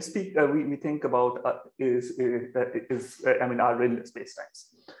first thing we think about is our Rindler spacetimes.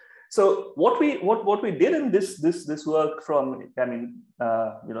 So what we did in this work from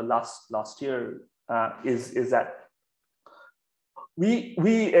last year is that we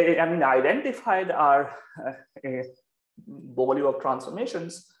identified our Bogolyov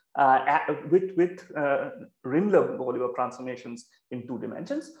transformations with Rindler Bogolyov transformations in 2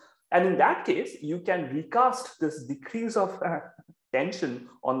 dimensions. And in that case, you can recast this decrease of tension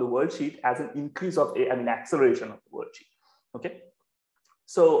on the worldsheet as an increase of acceleration of the worldsheet. Okay.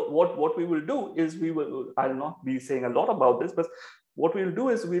 So what we will do is I'll not be saying a lot about this, but what we'll do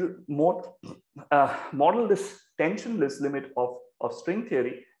is we'll model this tensionless limit of string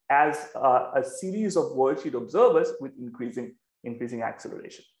theory as a series of worldsheet observers with increasing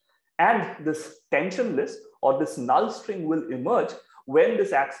acceleration. And this tensionless or this null string will emerge when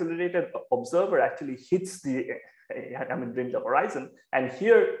this accelerated observer actually hits the Rindler horizon. And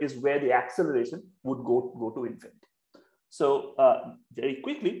here is where the acceleration would go to infinity. So very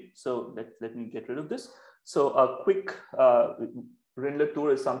quickly, so let me get rid of this. So a quick Rindler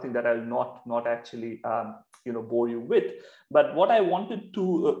tour is something that I'll not actually bore you with. But what I wanted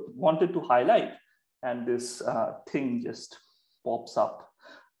to highlight, and this thing just pops up,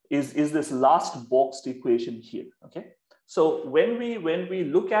 is this last boxed equation here. Okay, so when we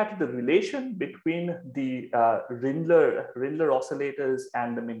look at the relation between the Rindler oscillators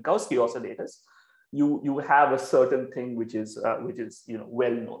and the Minkowski oscillators, you have a certain thing which is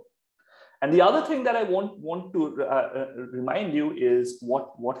well known. And the other thing that I want to remind you is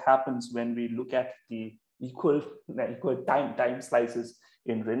what happens when we look at the equal time slices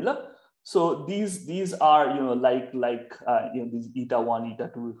in Rindler. So these are these eta 1, eta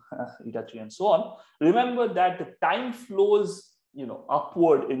 2, eta 3, and so on. Remember that the time flows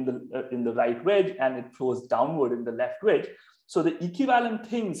upward in the right wedge and it flows downward in the left wedge. So the equivalent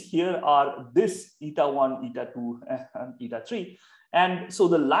things here are this eta 1, eta 2, and eta 3. And so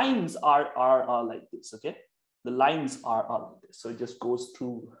the lines are like this. Okay, the lines are like this. So it just goes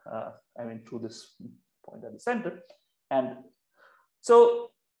through through this point at the center. And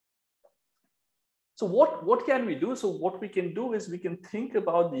so what can we do? So what we can do is we can think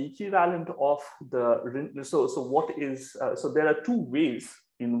about the equivalent of the so there are 2 ways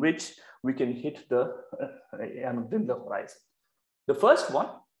in which we can hit the Rindler horizon. The first one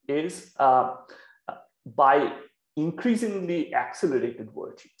is by increasingly accelerated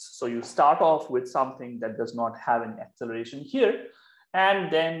worldsheets. So you start off with something that does not have an acceleration here,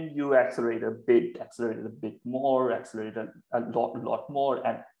 and then you accelerate a bit more, accelerate a lot more,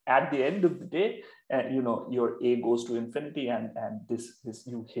 and at the end of the day, your A goes to infinity, and this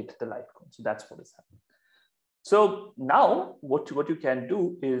you hit the light cone. So that's what is happening. So now what you can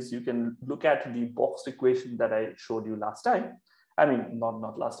do is you can look at the boxed equation that I showed you last time. I mean,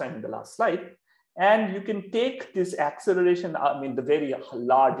 not last time, in the last slide. And you can take this acceleration, the very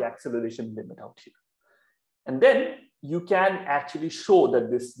large acceleration limit out here. And then you can actually show that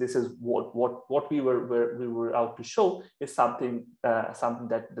this is what we were out to show is something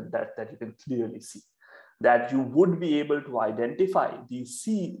that you can clearly see, that you would be able to identify these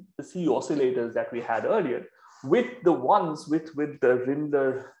C oscillators that we had earlier with the ones with the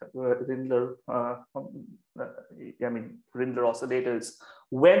Rindler oscillators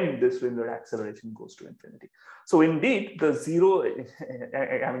when this Rindler acceleration goes to infinity. So indeed, the zero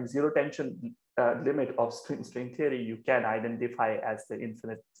tension limit of string theory you can identify as the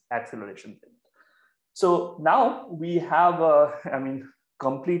infinite acceleration limit. So now we have a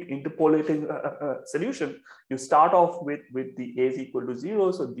complete interpolating solution. You start off with the A is equal to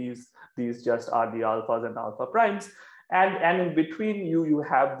 0. So these just are the alphas and alpha primes. And in between you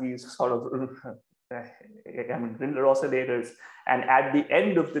have these sort of Rindler oscillators. And at the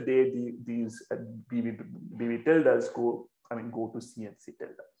end of the day, these BB tildes go to C and C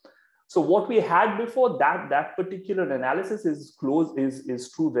tilde. So what we had before, that particular analysis is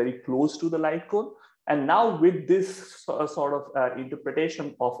true very close to the light cone. And now with this sort of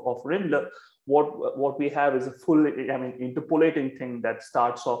interpretation of Rindler, what we have is a full interpolating thing that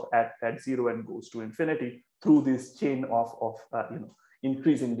starts off at 0 and goes to infinity through this chain of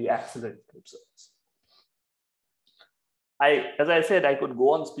increasing the accelerated observers. As I said, I could go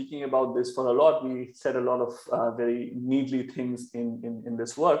on speaking about this for a lot. We said a lot of very needly things in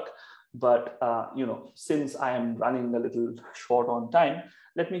this work. But since I am running a little short on time,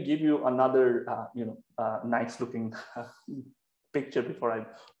 let me give you another nice looking picture before I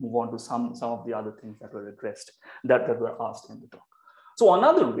move on to some of the other things that were addressed, that were asked in the talk. So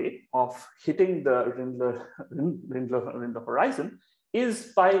another way of hitting the Rindler horizon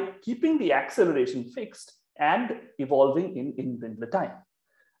is by keeping the acceleration fixed and evolving in Rindler time.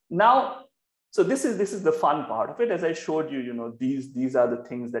 Now, so this is the fun part of it. As I showed you, these are the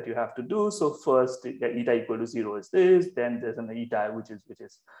things that you have to do. So first, eta equal to 0 is this. Then there's an eta which is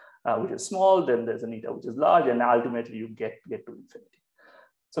small. Then there's an eta which is large, and ultimately you get to infinity.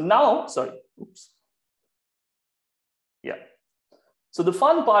 So now, So the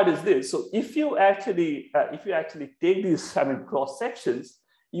fun part is this. So if you actually take these cross sections,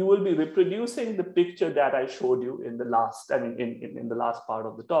 you will be reproducing the picture that I showed you in the last, in the last part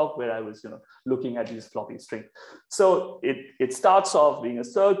of the talk, where I was, looking at these floppy strings. So it starts off being a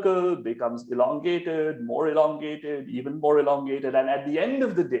circle, becomes elongated, more elongated, even more elongated, and at the end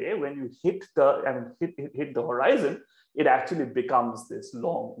of the day, when you hit the horizon, it actually becomes this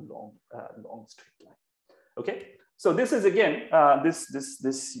long straight line. Okay. So this is again,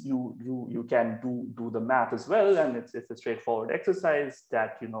 you can do the math as well, and it's a straightforward exercise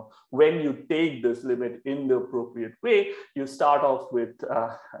that when you take this limit in the appropriate way, you start off with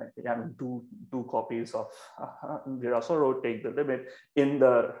two copies of Virasoro, take the limit in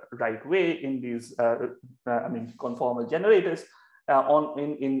the right way in these conformal generators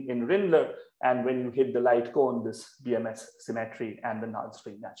in Rindler, and when you hit the light cone, this BMS symmetry and the null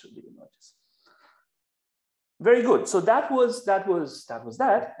string naturally emerges. Very good. So that was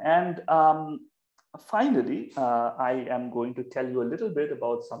that. And finally, I am going to tell you a little bit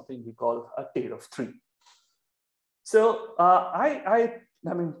about something we call a tale of three. So I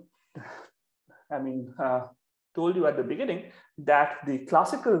told you at the beginning that the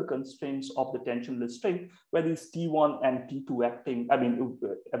classical constraints of the tensionless string were these T1 and T2 acting,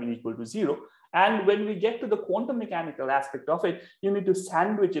 equal to 0. And when we get to the quantum mechanical aspect of it, you need to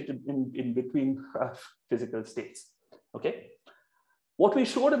sandwich it in between physical states. Okay. What we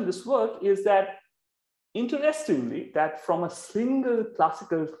showed in this work is that, interestingly, that from a single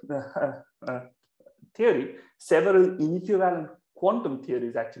classical theory, several inequivalent quantum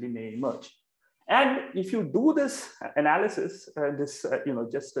theories actually may emerge. And if you do this analysis,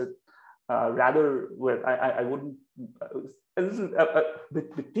 just a rather, well, I wouldn't, a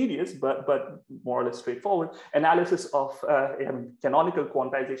bit tedious, but more or less straightforward analysis of canonical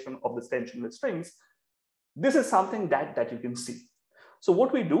quantization of the tensionless strings, this is something that you can see. So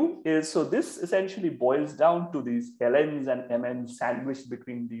what we do is, so this essentially boils down to these LNs and MNs sandwiched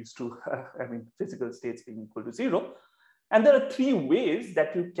between these two, physical states being equal to 0. And there are three ways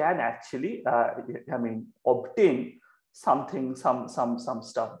that you can actually, obtain something, some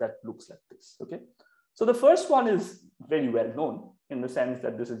stuff that looks like this. Okay. So the first one is very well known in the sense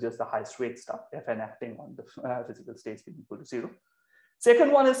that this is just the high straight stuff, Fn acting on the physical states being equal to 0.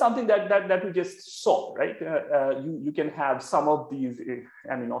 Second one is something that we just saw, right? You can have some of these,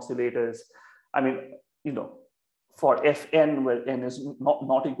 oscillators. For Fn where n is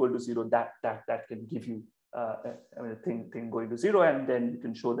not equal to 0, that can give you a thing going to 0, and then you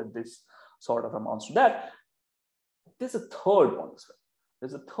can show that this sort of amounts to that. There's a third one as well.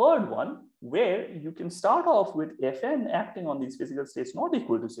 there's a third one where you can start off with Fn acting on these physical states not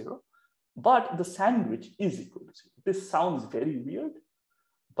equal to 0, but the sandwich is equal to 0. This sounds very weird,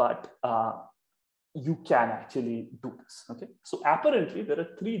 but you can actually do this. Okay, so apparently there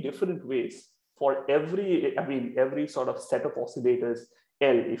are 3 different ways for every sort of set of oscillators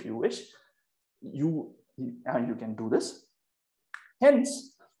L, if you wish. You can do this.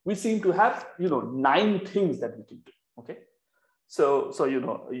 Hence, we seem to have 9 things that we can do. Okay, so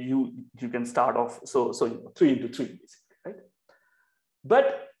you can start off 3 into 3 basically, right?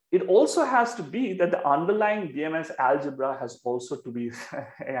 But it also has to be that the underlying BMS algebra has also to be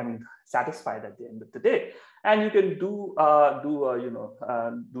satisfied at the end of the day, and you can do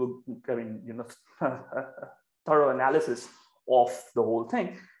thorough analysis of the whole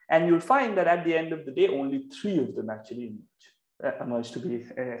thing, and you'll find that at the end of the day, only 3 of them actually emerge to be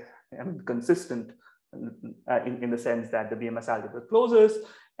consistent in the sense that the BMS algebra closes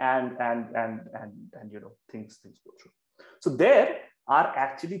and things go through. So there are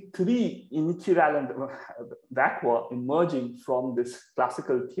actually 3 inequivalent vacua emerging from this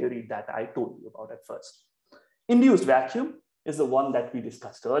classical theory that I told you about at first. Induced vacuum is the one that we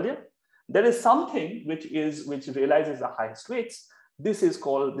discussed earlier. There is something which realizes the highest weights. This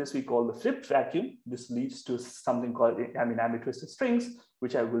we call the flipped vacuum. This leads to something called ambitwisted strings,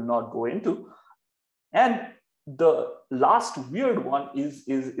 which I will not go into. And the last weird one is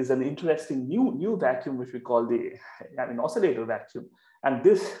an interesting new vacuum, which we call the oscillator vacuum. And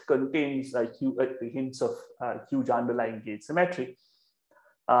this contains hints of huge underlying gauge symmetry.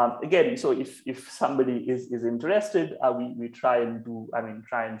 Again, so if somebody is interested, we try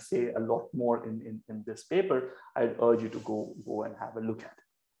and say a lot more in this paper. I'd urge you to go and have a look at it.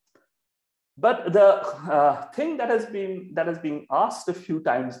 But the thing that has been asked a few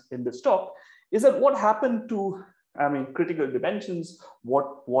times in this talk is that what happened to critical dimensions,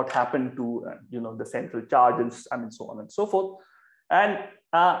 what happened to the central charge, and so on and so forth. And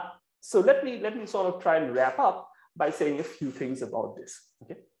so let me sort of try and wrap up by saying a few things about this.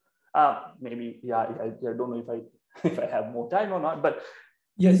 Okay, maybe I don't know if I have more time or not, but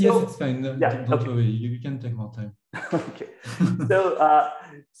yes, it's fine. Don't worry, you can take more time. Okay,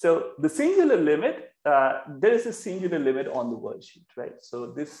 so the singular limit, there is a singular limit on the worldsheet, right?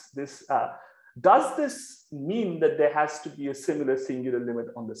 So does this mean that there has to be a similar singular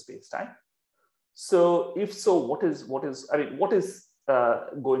limit on the space-time? So if so, what is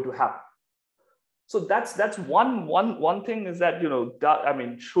going to happen? So that's one thing is that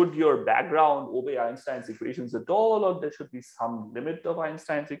should your background obey Einstein's equations at all, or there should be some limit of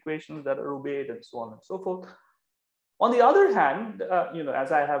Einstein's equations that are obeyed, and so on and so forth. On the other hand,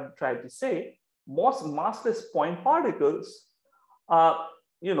 as I have tried to say, most massless point particles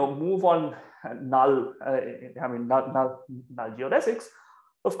move on null geodesics.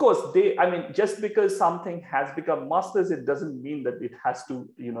 Of course, just because something has become massless, it doesn't mean that it has to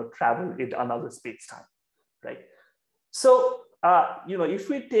travel in another space-time, right? So if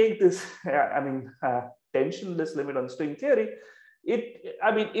we take this tensionless limit on string theory,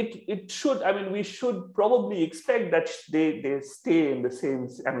 we should probably expect that they stay in the same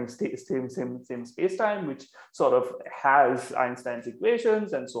same space-time, which sort of has Einstein's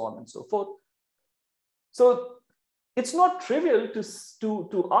equations and so on and so forth. So it's not trivial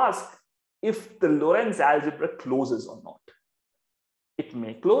to ask if the Lorentz algebra closes or not. It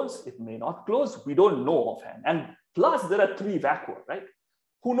may close, it may not close. We don't know offhand. And plus, there are 3 vacua, right?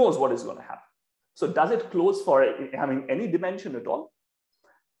 Who knows what is going to happen? So does it close for any dimension at all?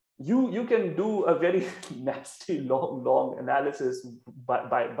 You can do a very nasty long analysis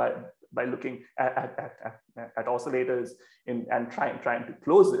by looking at oscillators and trying to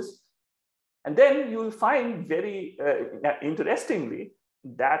close this. And then you'll find very interestingly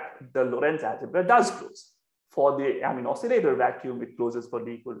that the Lorentz algebra does close. For the oscillator vacuum, it closes for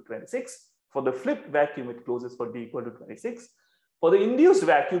d equal to 26. For the flipped vacuum, it closes for d equal to 26. For the induced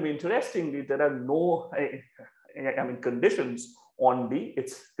vacuum, interestingly, there are no conditions on d.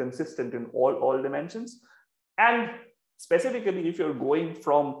 It's consistent in all dimensions. And specifically, if you're going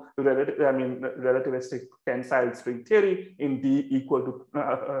from relativistic tensile string theory in d equal to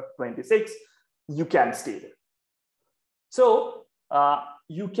 26, you can stay there. So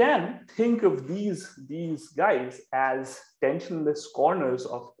you can think of these guys as tensionless corners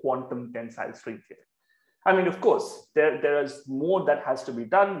of quantum tensile string theory. Of course, there is more that has to be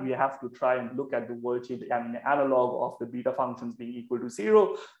done. We have to try and look at the worldsheet analog of the beta functions being equal to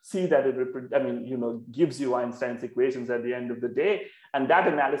 0, see that it gives you Einstein's equations at the end of the day, and that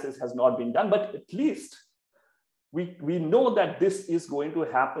analysis has not been done. But at least we know that this is going to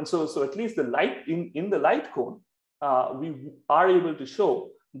happen. So at least the light in the light cone, we are able to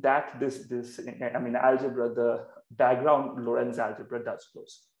show that this algebra, the background Lorentz algebra, does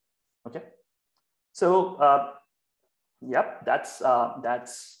close. Okay, so yep, that's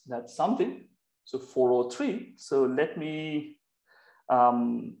something. So 403. So let me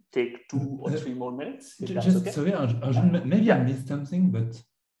take 2 or 3 more minutes. Just okay. Sorry, Arjun, maybe I missed something, but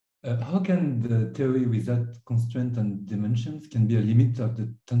how can the theory without constraint and dimensions can be a limit of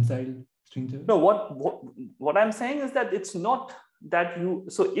the tensile string theory? No, what I'm saying is that it's not that you.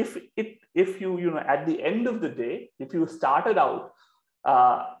 So if you at the end of the day, if you started out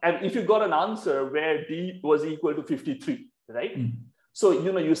and if you got an answer where D was equal to 53, right? So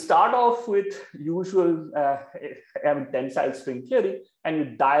you start off with usual tensile string theory, and you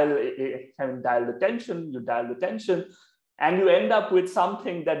dial the tension, and you end up with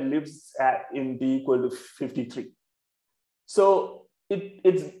something that lives in D equal to 53. So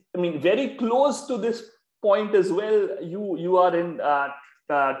it's very close to this point as well. You are in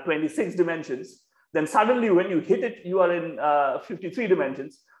 26 dimensions. Then suddenly when you hit it, you are in 53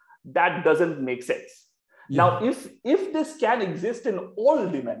 dimensions. That doesn't make sense. Yeah. Now, if this can exist in all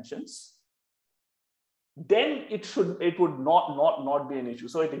dimensions, then it would not be an issue.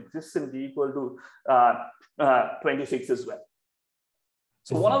 So it exists in D equal to 26 as well.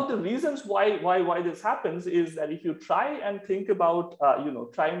 So one of the reasons why this happens is that if you try and think about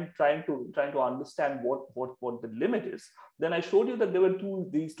trying to understand what the limit is, then I showed you that there were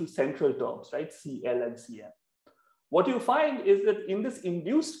these two central terms, right? CL and CM. What you find is that in this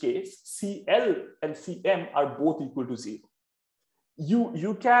induced case, CL and CM are both equal to 0.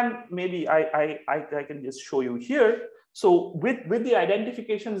 You can maybe I can just show you here. So with the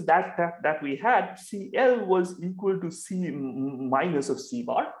identifications that we had, CL was equal to C minus of C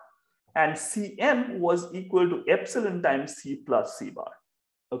bar, and CM was equal to epsilon times C plus C bar.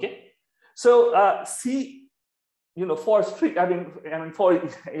 Okay, so C, for string,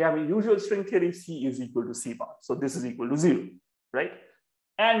 usual string theory, C is equal to C bar. So this is equal to 0, right?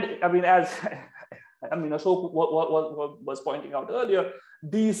 And as Ashok was pointing out earlier,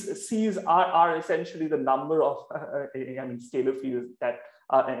 these C's are essentially the number of scalar fields that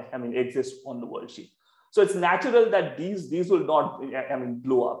exist on the worldsheet. So it's natural that these will not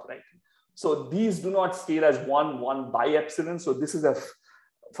blow up, right? So these do not scale as one by epsilon. So this is a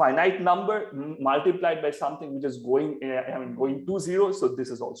finite number multiplied by something which is going to 0. So this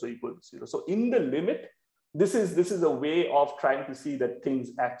is also equal to 0. So in the limit, this is a way of trying to see that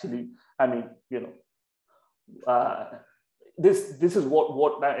things actually this is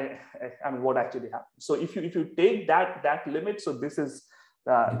what actually happens. So if you take that limit, so this is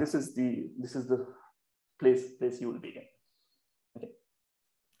the place you will be in. Okay.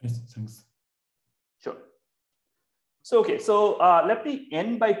 Yes, thanks. Sure. So okay, so let me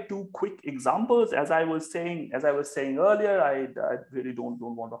end by 2 quick examples. As I was saying earlier, I really don't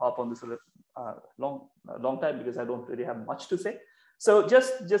want to hop on this a long time because I don't really have much to say. So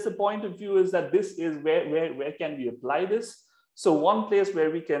just a point of view is that this is where can we apply this? So one place where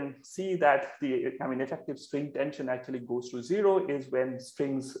we can see that the effective string tension actually goes to 0 is when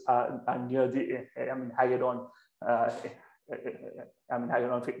strings are near the Hagedorn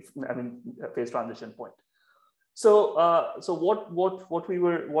phase transition point. So so what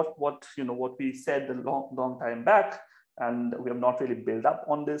we said a long time back, and we have not really built up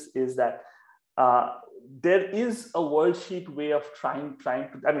on this, is that there is a worldsheet way of trying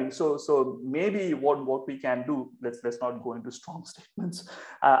to, so maybe what we can do, let's not go into strong statements.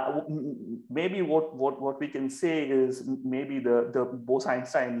 Maybe what we can say is maybe the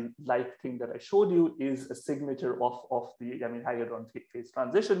Bose-Einstein like thing that I showed you is a signature of the Hagedorn phase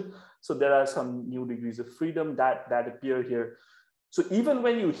transition. So there are some new degrees of freedom that appear here. So even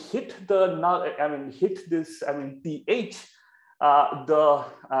when you hit this TH, the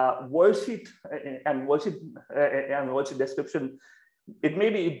worldsheet and worldsheet description,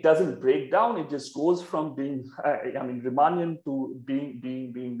 it doesn't break down. It just goes from being Riemannian to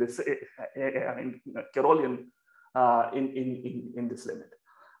being this Carolian in this limit.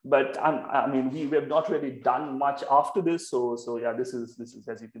 But we have not really done much after this. So yeah, this is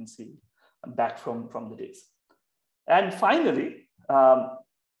as you can see back from the days. And finally,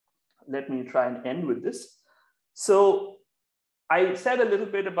 let me try and end with this. So I said a little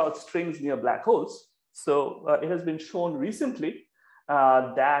bit about strings near black holes. So it has been shown recently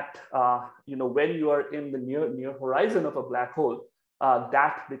that when you are in the near horizon of a black hole,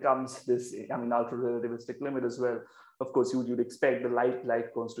 that becomes this ultra relativistic limit as well. Of course, you'd expect the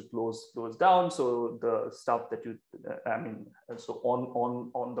light cones to close down. So the stuff that you so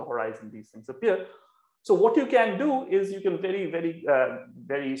on the horizon, these things appear. So what you can do is you can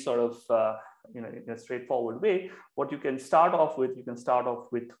very sort of in a straightforward way, what you can start off with,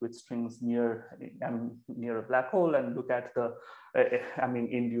 with strings near a black hole and look at the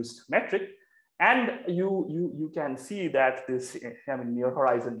induced metric, and you can see that this near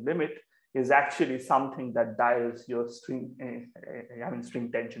horizon limit is actually something that dials your string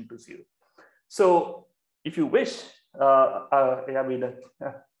string tension to 0. So if you wish, Carroll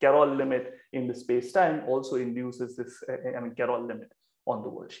limit in the space-time also induces this Carroll limit on the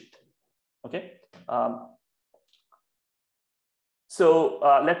worldsheet. Okay. So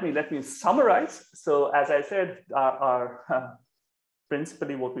let me summarize. So as I said, our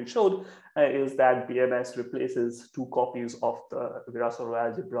principally what we showed is that BMS replaces 2 copies of the Virasoro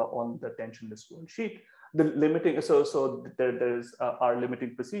algebra on the tensionless worldsheet. The limiting, so there's our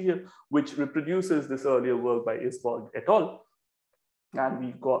limiting procedure, which reproduces this earlier work by Isborg et al. And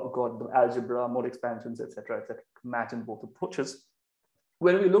we got the algebra, mode expansions, etc., match in both approaches.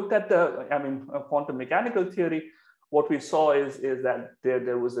 When we looked at the quantum mechanical theory, what we saw is that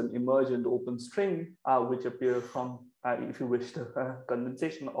there was an emergent open string which appeared from, if you wish, the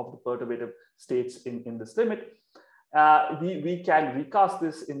condensation of the perturbative states in this limit. We can recast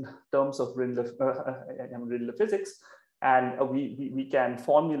this in terms of Rindler physics, and we can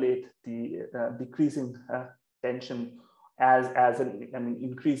formulate the decreasing tension as an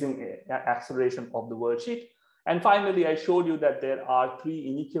increasing acceleration of the worldsheet. And finally, I showed you that there are 3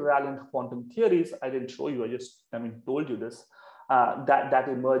 inequivalent quantum theories. I didn't show you, I just told you this, that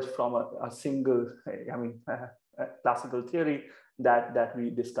emerge from a single classical theory that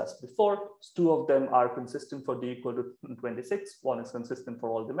we discussed before. 2 of them are consistent for d equal to 26. 1 is consistent for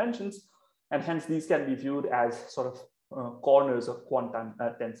all dimensions. And hence these can be viewed as sort of corners of quantum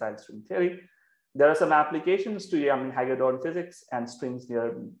tensile string theory. There are some applications to Hagedorn physics and strings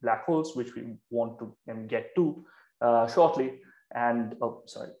near black holes, which we want to get to shortly. And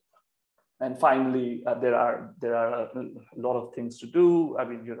And finally, there are a lot of things to do.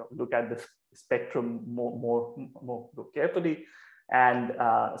 Look at the spectrum more carefully, and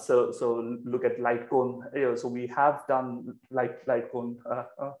so look at light cone. So we have done light cone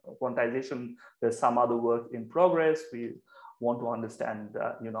quantization. There's some other work in progress. We want to understand,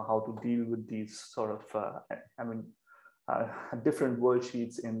 how to deal with these sort of, different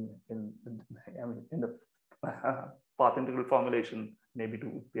worldsheets in the path integral formulation, maybe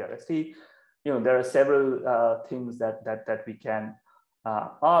to PRST. There are several things that we can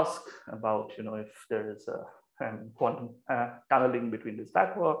ask about, if there is a quantum tunneling between this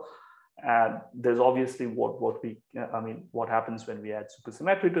vacua. There's obviously what happens when we add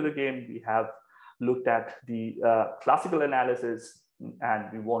supersymmetry to the game. We have looked at the classical analysis,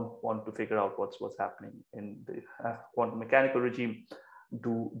 and we want to figure out what's happening in the quantum mechanical regime.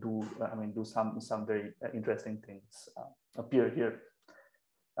 Do some very interesting things appear here.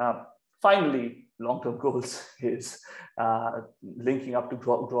 Finally, long-term goals is linking up to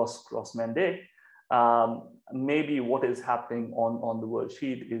Gross-Mende. Maybe what is happening on the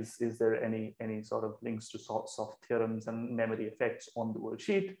worldsheet is there any sort of links to soft theorems and memory effects on the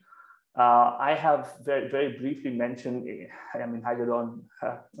worldsheet? I have very briefly mentioned Hagedorn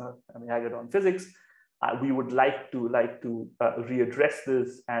physics. We would like to readdress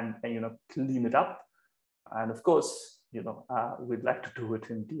this and clean it up, and of course we'd like to do it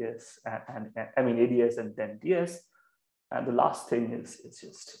in DS and ADS and then DS. And the last thing is it's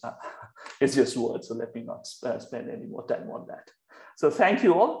just words, so let me not spend any more time on that. So thank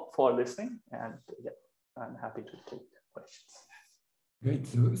you all for listening, and I'm happy to take questions. Great.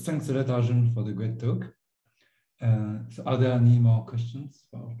 So thanks a lot, Arjun, for the great talk. So are there any more questions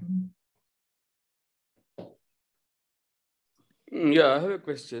for Arjun? Yeah, I have a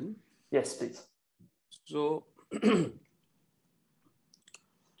question. Yes, please. So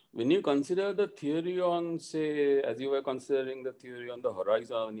when you consider the theory on, say, as you were considering the theory on the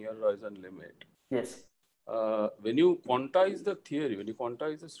horizon, near horizon limit. Yes. When you quantize the theory, when you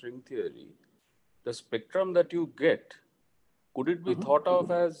quantize the string theory, the spectrum that you get, could it be thought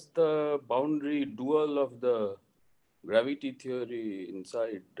of as the boundary dual of the gravity theory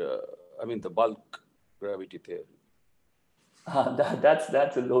inside, the bulk gravity theory?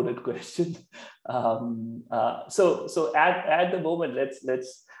 That's a loaded question. So at the moment, let's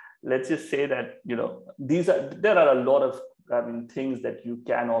just say that there are a lot of things that you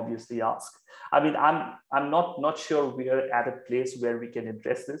can obviously ask. I'm not sure we are at a place where we can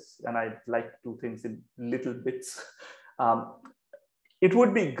address this, and I'd like to do things in little bits. It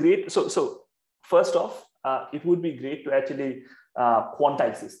would be great. So first off, it would be great to actually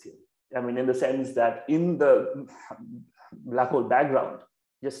quantize this theory. In the sense that in the black hole background,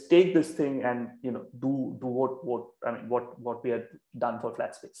 just take this thing and do what we had done for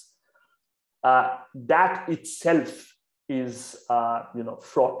flat space. that itself is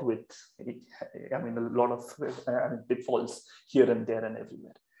fraught with a lot of pitfalls here and there and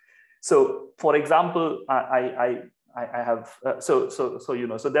everywhere. So for example, I have so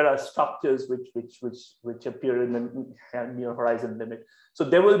there are structures which appear in the near horizon limit. So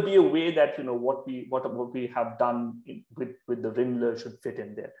there will be a way that what we have done with the Rindler should fit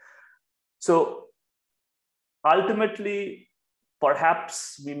in there. So ultimately,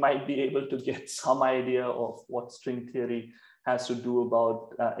 perhaps we might be able to get some idea of what string theory has to do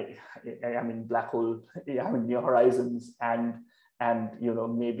about black hole near horizons and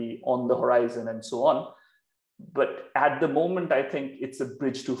maybe on the horizon and so on. But at the moment, I think it's a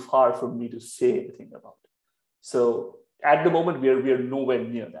bridge too far for me to say anything about it. So at the moment, we are nowhere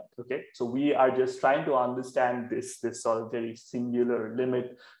near that. Okay, so we are just trying to understand this sort of very singular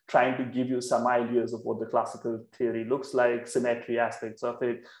limit, trying to give you some ideas of what the classical theory looks like, symmetry aspects of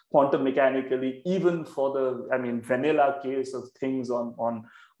it, quantum mechanically, even for the vanilla case of things on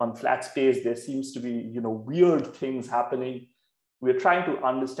flat space, there seems to be weird things happening. We're trying to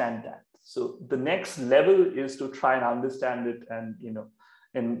understand that. So the next level is to try and understand it and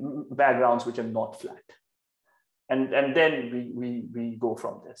in backgrounds which are not flat. And then we go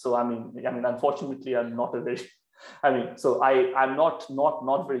from there. So unfortunately, I'm not a very I'm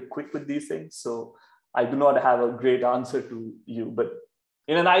not very quick with these things. So I do not have a great answer to you. But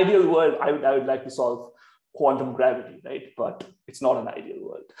in an ideal world, I would like to solve quantum gravity, right? But it's not an ideal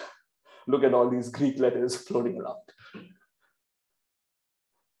world. Look at all these Greek letters floating around.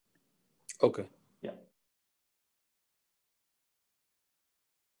 Okay. Yeah.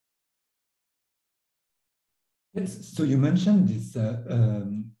 Yes. So you mentioned this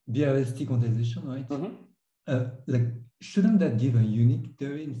BRST quantization, right? Mm-hmm. Shouldn't that give a unique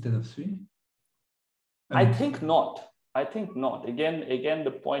theory instead of three? I think not. I think not. Again, the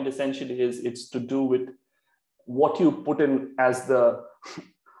point essentially is it's to do with what you put in as the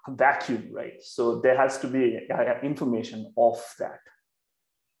vacuum, right? So there has to be information of that.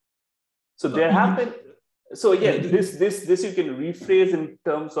 So there have been. So again, this you can rephrase in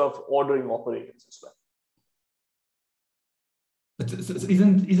terms of ordering operators as well. But so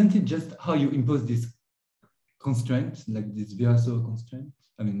isn't it just how you impose this constraint, like this Virasoro constraint?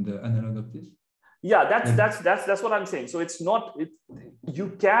 The analog of this. Yeah, that's what I'm saying. So it's not.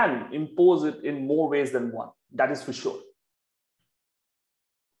 You can impose it in more ways than one. That is for sure.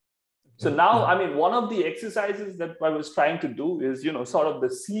 So now, one of the exercises that I was trying to do is, sort of the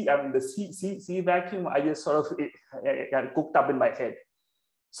C vacuum. I just sort of cooked up in my head.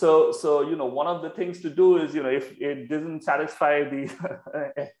 So one of the things to do is, if it doesn't satisfy the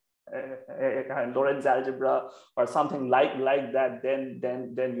Lorentz algebra or something like that,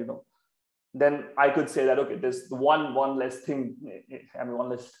 then I could say that, okay, there's one less thing. One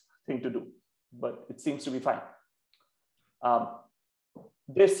less thing to do, but it seems to be fine.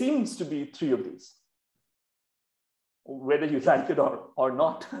 There seems to be three of these. Whether you like it or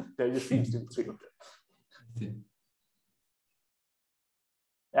not, there just seems to be three of them.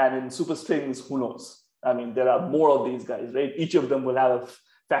 And in superstrings, who knows? There are more of these guys, right? Each of them will have a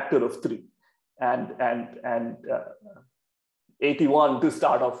factor of 3 and 81 to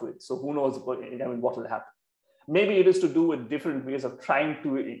start off with. So who knows what will happen? Maybe it is to do with different ways of trying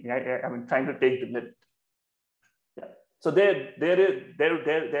to take the limit. Yeah. So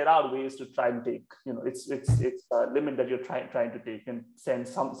there are ways to try and take, it's a limit that you're trying to take and send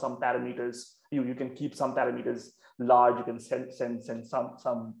some parameters. You can keep some parameters large. You can send some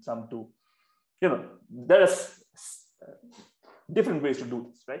to, there are different ways to do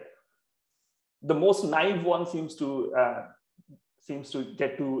this, right? The most naive one seems to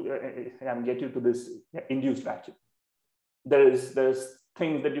get you to this induced vacuum. There's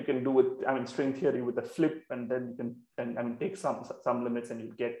things that you can do with string theory with a flip, and then you can take some limits and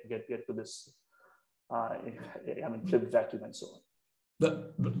you get to this flip vacuum and so on.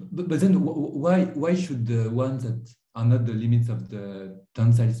 But then why should the ones that are not the limits of the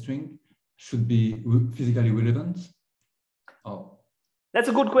tensile string should be physically relevant? Oh. That's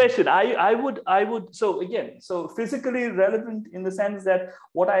a good question. I would so physically relevant in the sense that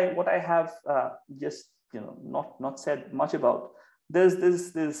what I have just not said much about. There's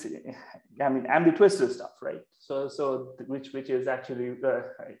this ambitwistor stuff, right? So which is actually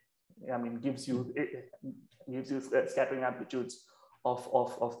gives you scattering amplitudes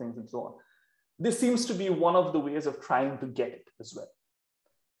of things and so on. This seems to be one of the ways of trying to get it as well.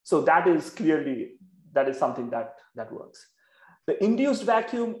 So that is something that works. The induced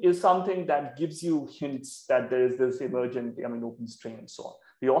vacuum is something that gives you hints that there is this emergent open string and so on.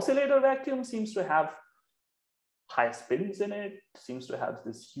 The oscillator vacuum seems to have high spins in it, seems to have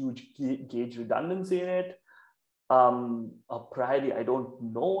this huge gauge redundancy in it. A priori, I don't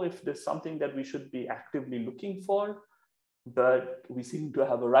know if there's something that we should be actively looking for, but we seem to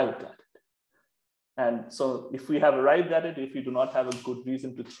have arrived at it. And so if we have arrived at it, if we do not have a good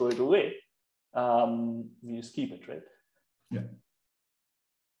reason to throw it away, we just keep it, right? Yeah.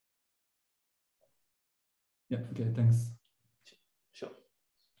 Yeah, okay, thanks. Sure.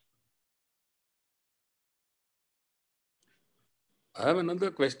 I have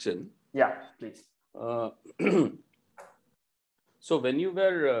another question. Yeah, please. So when you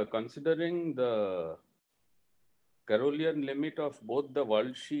were considering the Carolean limit of both the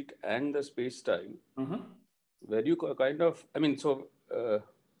worldsheet and the space-time, were you kind of, I mean, so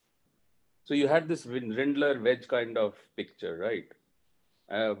you had this Rindler wedge kind of picture, right?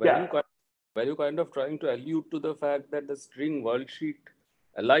 Were you kind of trying to allude to the fact that the string worldsheet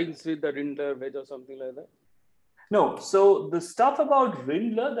aligns with the Rindler wedge or something like that? No, so the stuff about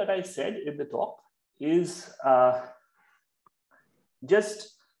Rindler that I said in the talk is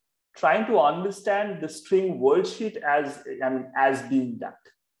just trying to understand the string worldsheet as being that.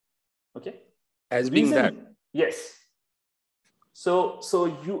 Okay. As being that. Yes. So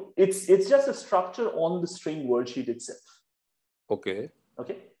it's just a structure on the string worldsheet itself. Okay.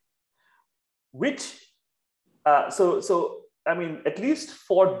 Okay. Which so I mean, at least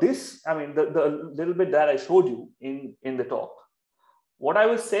for this, I mean, the little bit that I showed you in the talk, what I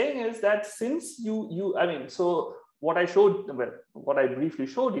was saying is that since I mean, so what I briefly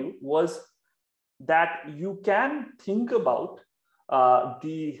showed you was that you can think about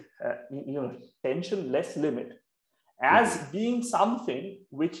the tensionless limit as being something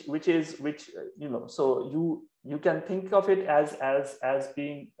which so you can think of it as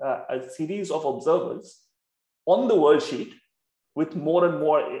being a series of observers on the worldsheet with more and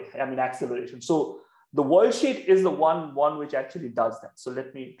more, I mean, acceleration. So the worldsheet is the one which actually does that. So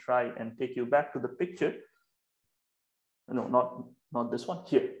let me try and take you back to the picture. No, not this one,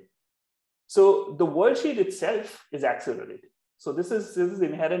 here. So the worldsheet itself is accelerated. So this is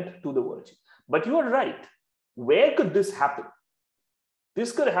inherent to the worldsheet. But you are right. Where could this happen?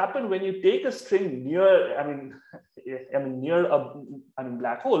 This could happen when you take a string near, near a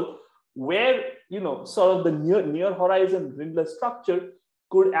black hole, where sort of the near horizon Rindler structure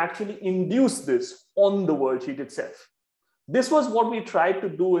could actually induce this on the worldsheet itself. This was what we tried to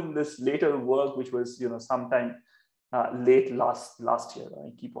do in this later work, which was sometime late last year.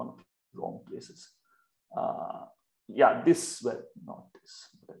 I keep on wrong places. Yeah, this, well, not this,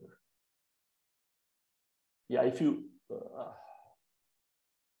 whatever. Yeah, if you.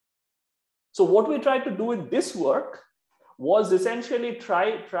 So what we tried to do in this work was essentially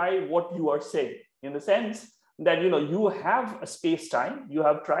try what you are saying, in the sense that you have a space-time, you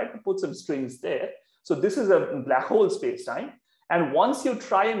have tried to put some strings there. So this is a black hole space-time, and once you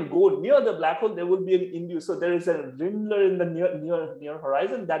try and go near the black hole, there will be an induce. So there is a Rindler in the near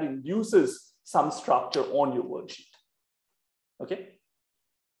horizon that induces some structure on your worldsheet. Okay.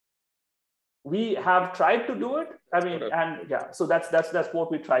 We have tried to do it. I mean, and yeah, so that's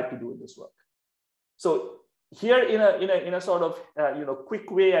what we tried to do in this work. So here, in a sort of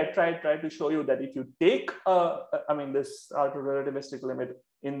quick way, I tried to show you that if you take this outer relativistic limit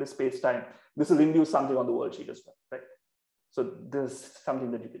in the space-time, this will induce something on the worldsheet as well, right? So this is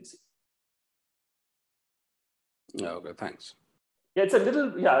something that you can see. Yeah. Okay. Thanks. Yeah, it's a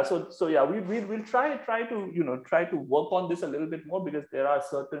little, yeah. So yeah, we'll try to work on this a little bit more, because there are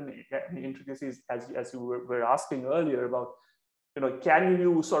certain intricacies, as you were asking earlier about, can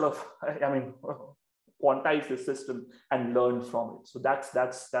you sort of, quantize the system and learn from it. So that's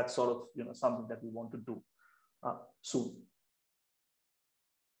sort of something that we want to do soon.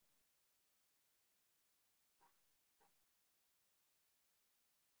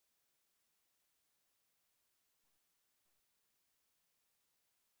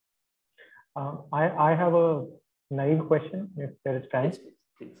 I have a naive question, if there is time.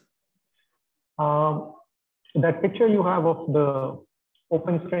 Please. That picture you have of the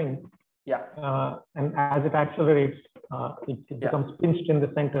open string, yeah, and as it accelerates, it becomes pinched in the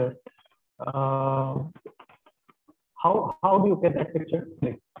center. How do you get that picture?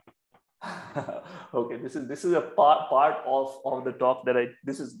 Okay, this is a part of the talk that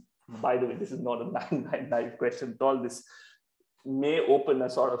this is, by the way, this is not a naive question at all. This may open a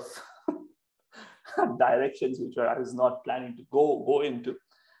sort of directions which I was not planning to go into.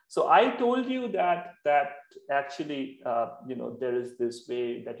 So I told you that actually there is this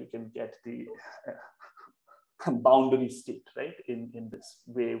way that you can get the boundary state, right? In this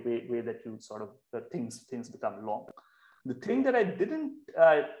way that you sort of things become long. The thing that I didn't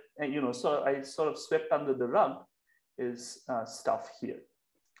so I sort of swept under the rug stuff here.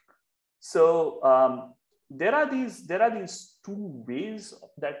 So there are these two ways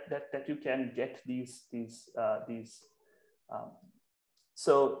that you can get these.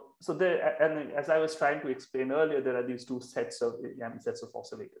 So there, and as I was trying to explain earlier, there are these two sets of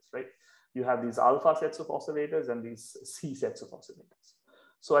oscillators, right? You have these alpha sets of oscillators and these C sets of oscillators.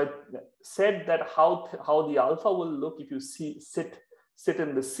 So I said that how the alpha will look if you sit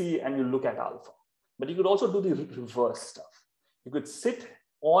in the C and you look at alpha. But you could also do the reverse stuff. You could sit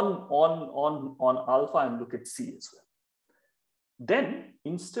on alpha and look at C as well. Then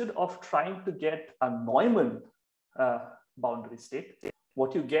instead of trying to get a Neumann boundary state,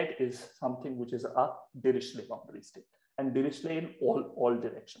 what you get is something which is a Dirichlet boundary state, and Dirichlet in all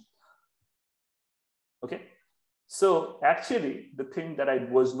directions. Okay. So actually, the thing that I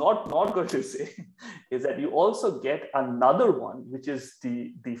was not going to say is that you also get another one, which is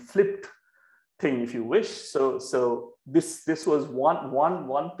the flipped thing, if you wish. So this was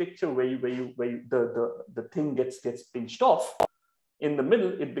one picture where the thing gets pinched off. In the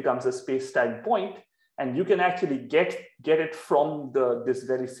middle, it becomes a space-time point, and you can actually get it from this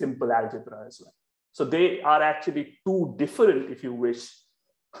very simple algebra as well. So they are actually two different, if you wish.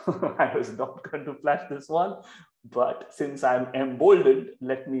 I was not going to flash this one, but since I'm emboldened,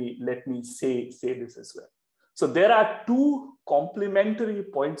 let me say this as well. So there are two complementary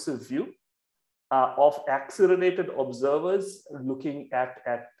points of view of accelerated observers looking at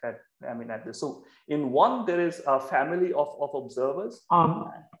this. So in one, there is a family of observers. Arjun,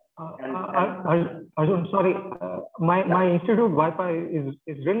 sorry, my institute Wi-Fi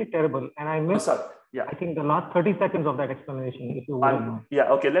is really terrible, and I missed. Yeah, I think the last 30 seconds of that explanation. If you would.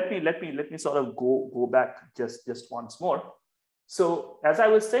 Yeah. Okay. Let me sort of go back just once more. So as I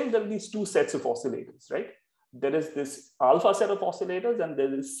was saying, there are these two sets of oscillators, right? There is this alpha set of oscillators and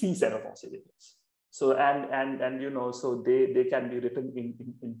there is C set of oscillators. So and you know, so they can be written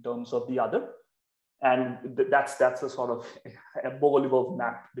in terms of the other, and that's a sort of a Bogoliubov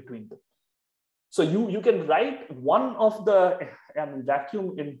map between them. So you can write one of the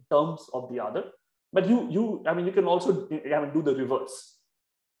vacuum in terms of the other. But you can also do the reverse.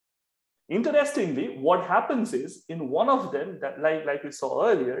 Interestingly, what happens is in one of them, that like we saw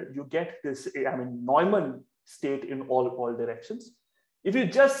earlier, you get this Neumann state in all directions. If you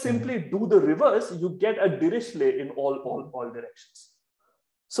just simply do the reverse, you get a Dirichlet in all directions.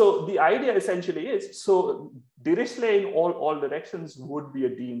 So the idea essentially is, so Dirichlet in all directions would be a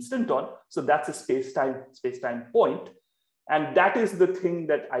D instanton. So that's a space-time point. And that is the thing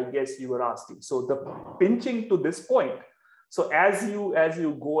that I guess you were asking. So the pinching to this point. So as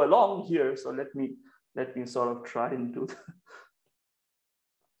you go along here, so let me sort of try and do that.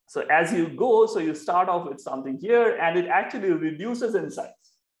 So as you go, so you start off with something here, and it actually reduces in size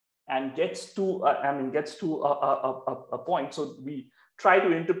and gets to a point. So we try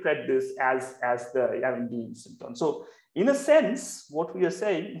to interpret this as the D instanton. So in a sense, what we are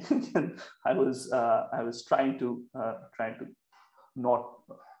saying, I was trying to not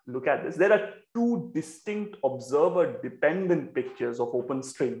look at this. There are two distinct observer-dependent pictures of open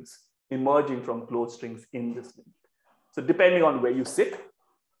strings emerging from closed strings in this limit. So depending on where you sit,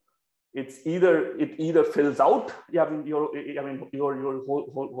 it either fills out your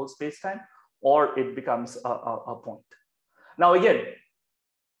whole space-time, or it becomes a point. Now again,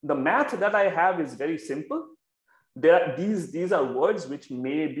 the math that I have is very simple. These are words which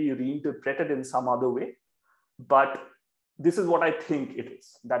may be reinterpreted in some other way, but this is what I think it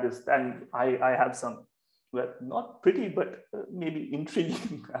is. That is, and I have some, well, not pretty, but maybe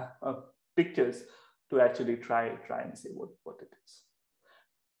intriguing pictures to actually try and say what it is.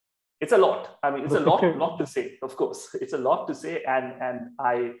 It's a lot. I mean, it's a lot to say, of course. It's a lot to say, and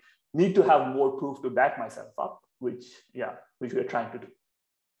I need to have more proof to back myself up, which we're trying to do.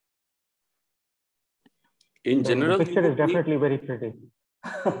 In general, the picture is definitely very pretty.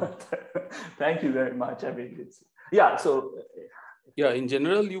 Thank you very much. I mean, in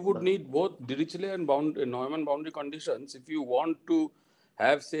general, you would need both Dirichlet and Neumann boundary conditions if you want to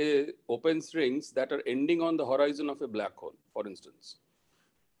have, say, open strings that are ending on the horizon of a black hole, for instance.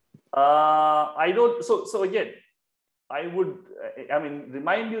 I don't. So again, I would.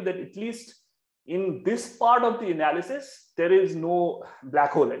 Remind you that at least in this part of the analysis, there is no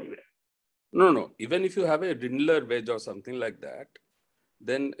black hole anywhere. No. Even if you have a Rindler wedge or something like that,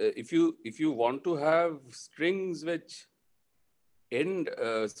 then if you want to have strings which end,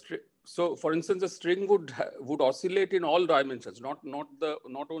 so for instance, a string would oscillate in all dimensions, not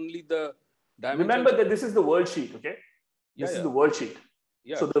only the dimensions. Remember that this is the worldsheet, okay? This is the worldsheet.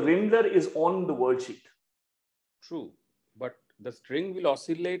 Yeah, so the Rindler is on the worldsheet. True, but the string will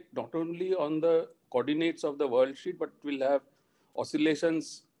oscillate not only on the coordinates of the worldsheet, but it will have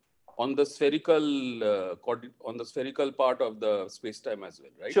oscillations on the spherical part of the space-time as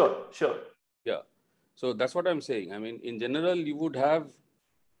well, right? Sure, sure. Yeah. So that's what I'm saying. I mean, in general, you would have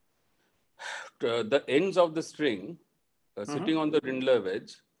the ends of the string sitting on the Rindler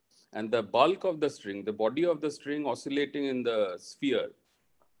wedge, and the bulk of the string, the body of the string, oscillating in the sphere.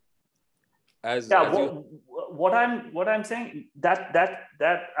 What I'm saying that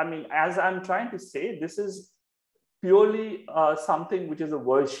I mean, as I'm trying to say, this is purely something which is a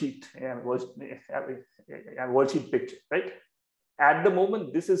worldsheet, worldsheet picture, right? At the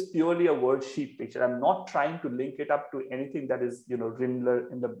moment, this is purely a worldsheet picture. I'm not trying to link it up to anything that is,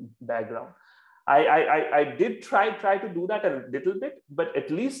 Rindler in the background. I did try to do that a little bit, but at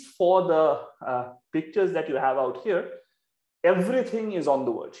least for the pictures that you have out here, everything is on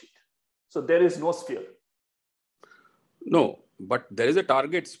the worldsheet. So there is no sphere. No, but there is a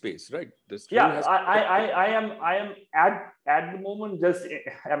target space, right? The string has I am at the moment just,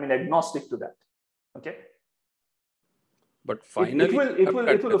 I mean, agnostic to that. Okay. But finally, it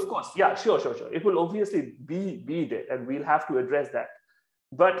will of course, yeah, sure. It will obviously be there, and we'll have to address that.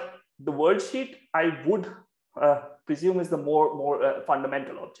 But the worldsheet, I would presume, is the more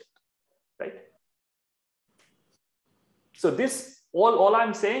fundamental object, right? So this, all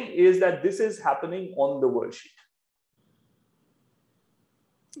I'm saying is that this is happening on the worldsheet.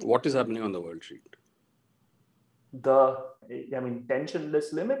 What is happening on the worldsheet?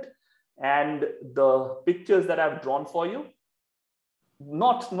 Tensionless limit and the pictures that I've drawn for you.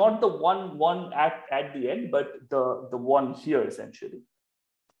 Not the one at the end, but the one here essentially.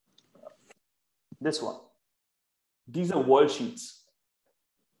 This one. These are worldsheets.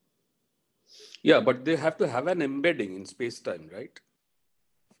 Yeah, but they have to have an embedding in space-time, right?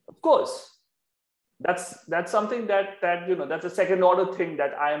 Of course. That's something that that's a second order thing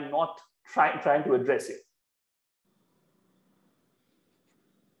that I am not trying to address here.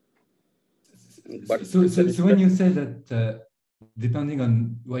 But so when you say that depending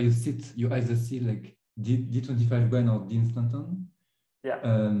on where you sit, you either see like D25 Gwen or D instanton. Yeah.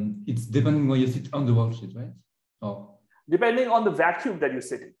 It's depending where you sit on the worldsheet, right? Or depending on the vacuum that you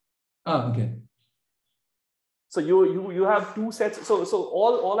sit in. Ah, okay. So you have two sets. So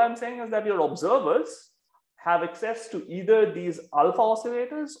all I'm saying is that your observers have access to either these alpha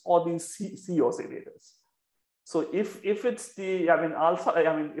oscillators or these C oscillators. So if it's the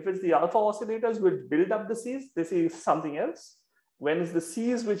if it's the alpha oscillators which build up the C's, they see something else. When it's the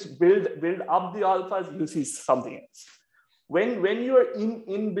C's which build up the alphas, you see something else. When you're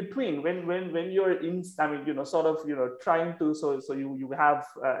in between, when you're in, trying to, so you have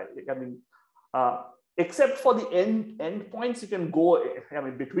except for the end points, you can go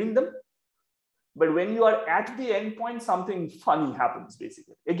between them. But when you are at the end point, something funny happens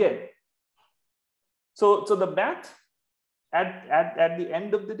basically. Again, so the math at the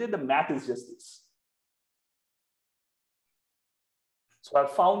end of the day, the math is just this. So I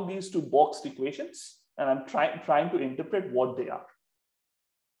found these two boxed equations, and I'm trying to interpret what they are.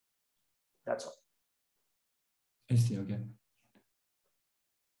 That's all. I see. Okay.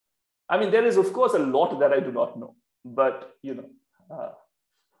 I mean, there is of course a lot that I do not know, but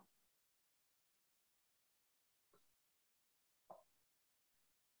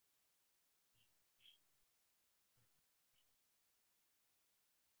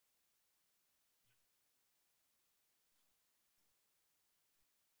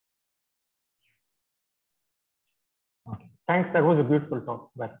Thanks. That was a beautiful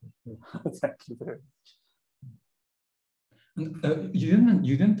talk. Thank you very much.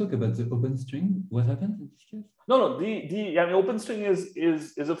 You didn't talk about the open string. What happens in this case? No. The open string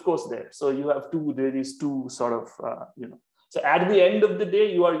is of course there. So you have these two sort of So at the end of the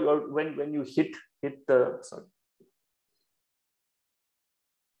day, you are when you hit the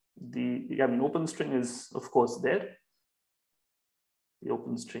open string is of course there. The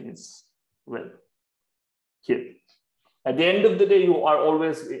open string is here. At the end of the day, you are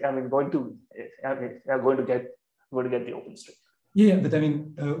always going to get the open string. Yeah, but I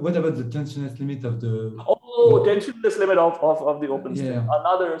mean, what about the tensionless limit of the? Oh, tensionless limit of the open string. Yeah.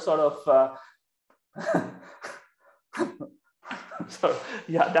 Another sort of. So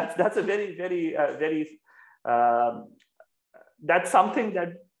yeah, that's a very that's something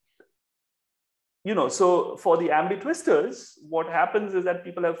that so for the ambitwisters, what happens is that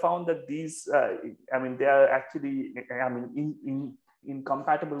people have found that these they are actually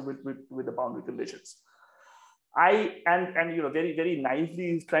incompatible with the boundary conditions. Very very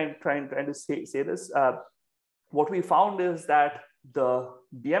naively trying to say this. What we found is that the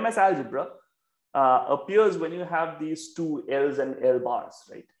BMS algebra appears when you have these two L's and L bars,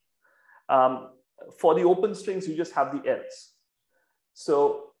 right? for the open strings, you just have the else.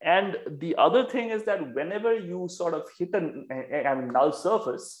 So, and the other thing is that whenever you sort of hit a null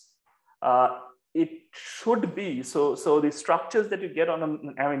surface, it should be, so the structures that you get on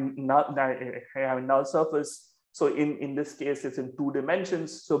a null surface, so in this case, it's in 2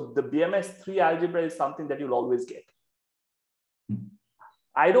 dimensions. So the BMS3 algebra is something that you'll always get.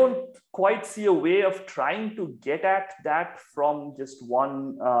 I don't quite see a way of trying to get at that from just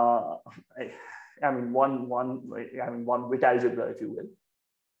one bit algebra, if you will.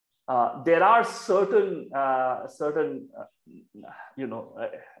 There are certain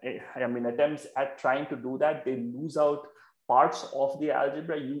attempts at trying to do that. They lose out parts of the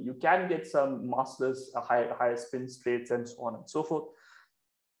algebra. You can get some massless, higher spin states, and so on and so forth.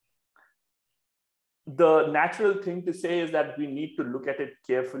 The natural thing to say is that we need to look at it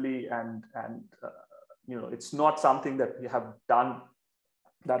carefully, and it's not something that we have done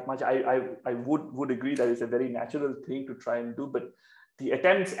that much. I would agree that it's a very natural thing to try and do, but the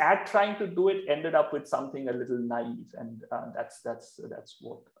attempts at trying to do it ended up with something a little naive, and that's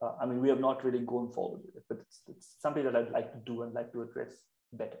what we have not really gone forward with it, but it's something that I'd like to do and like to address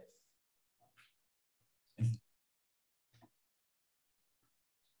better.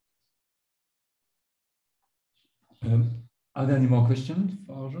 Are there any more questions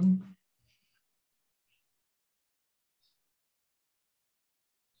for Arjun?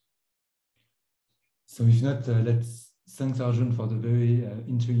 So if not, let's thank Arjun for the very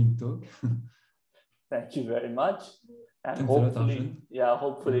intriguing talk. Thank you very much. And Thanks hopefully, a lot,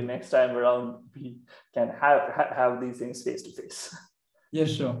 hopefully next time around we can have these things face to face. Yeah,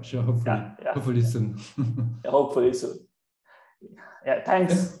 sure. Hopefully, hopefully soon. Hopefully soon. Yeah,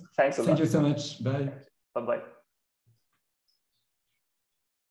 thanks. Thanks a lot. Thank you so much. Bye. Bye-bye.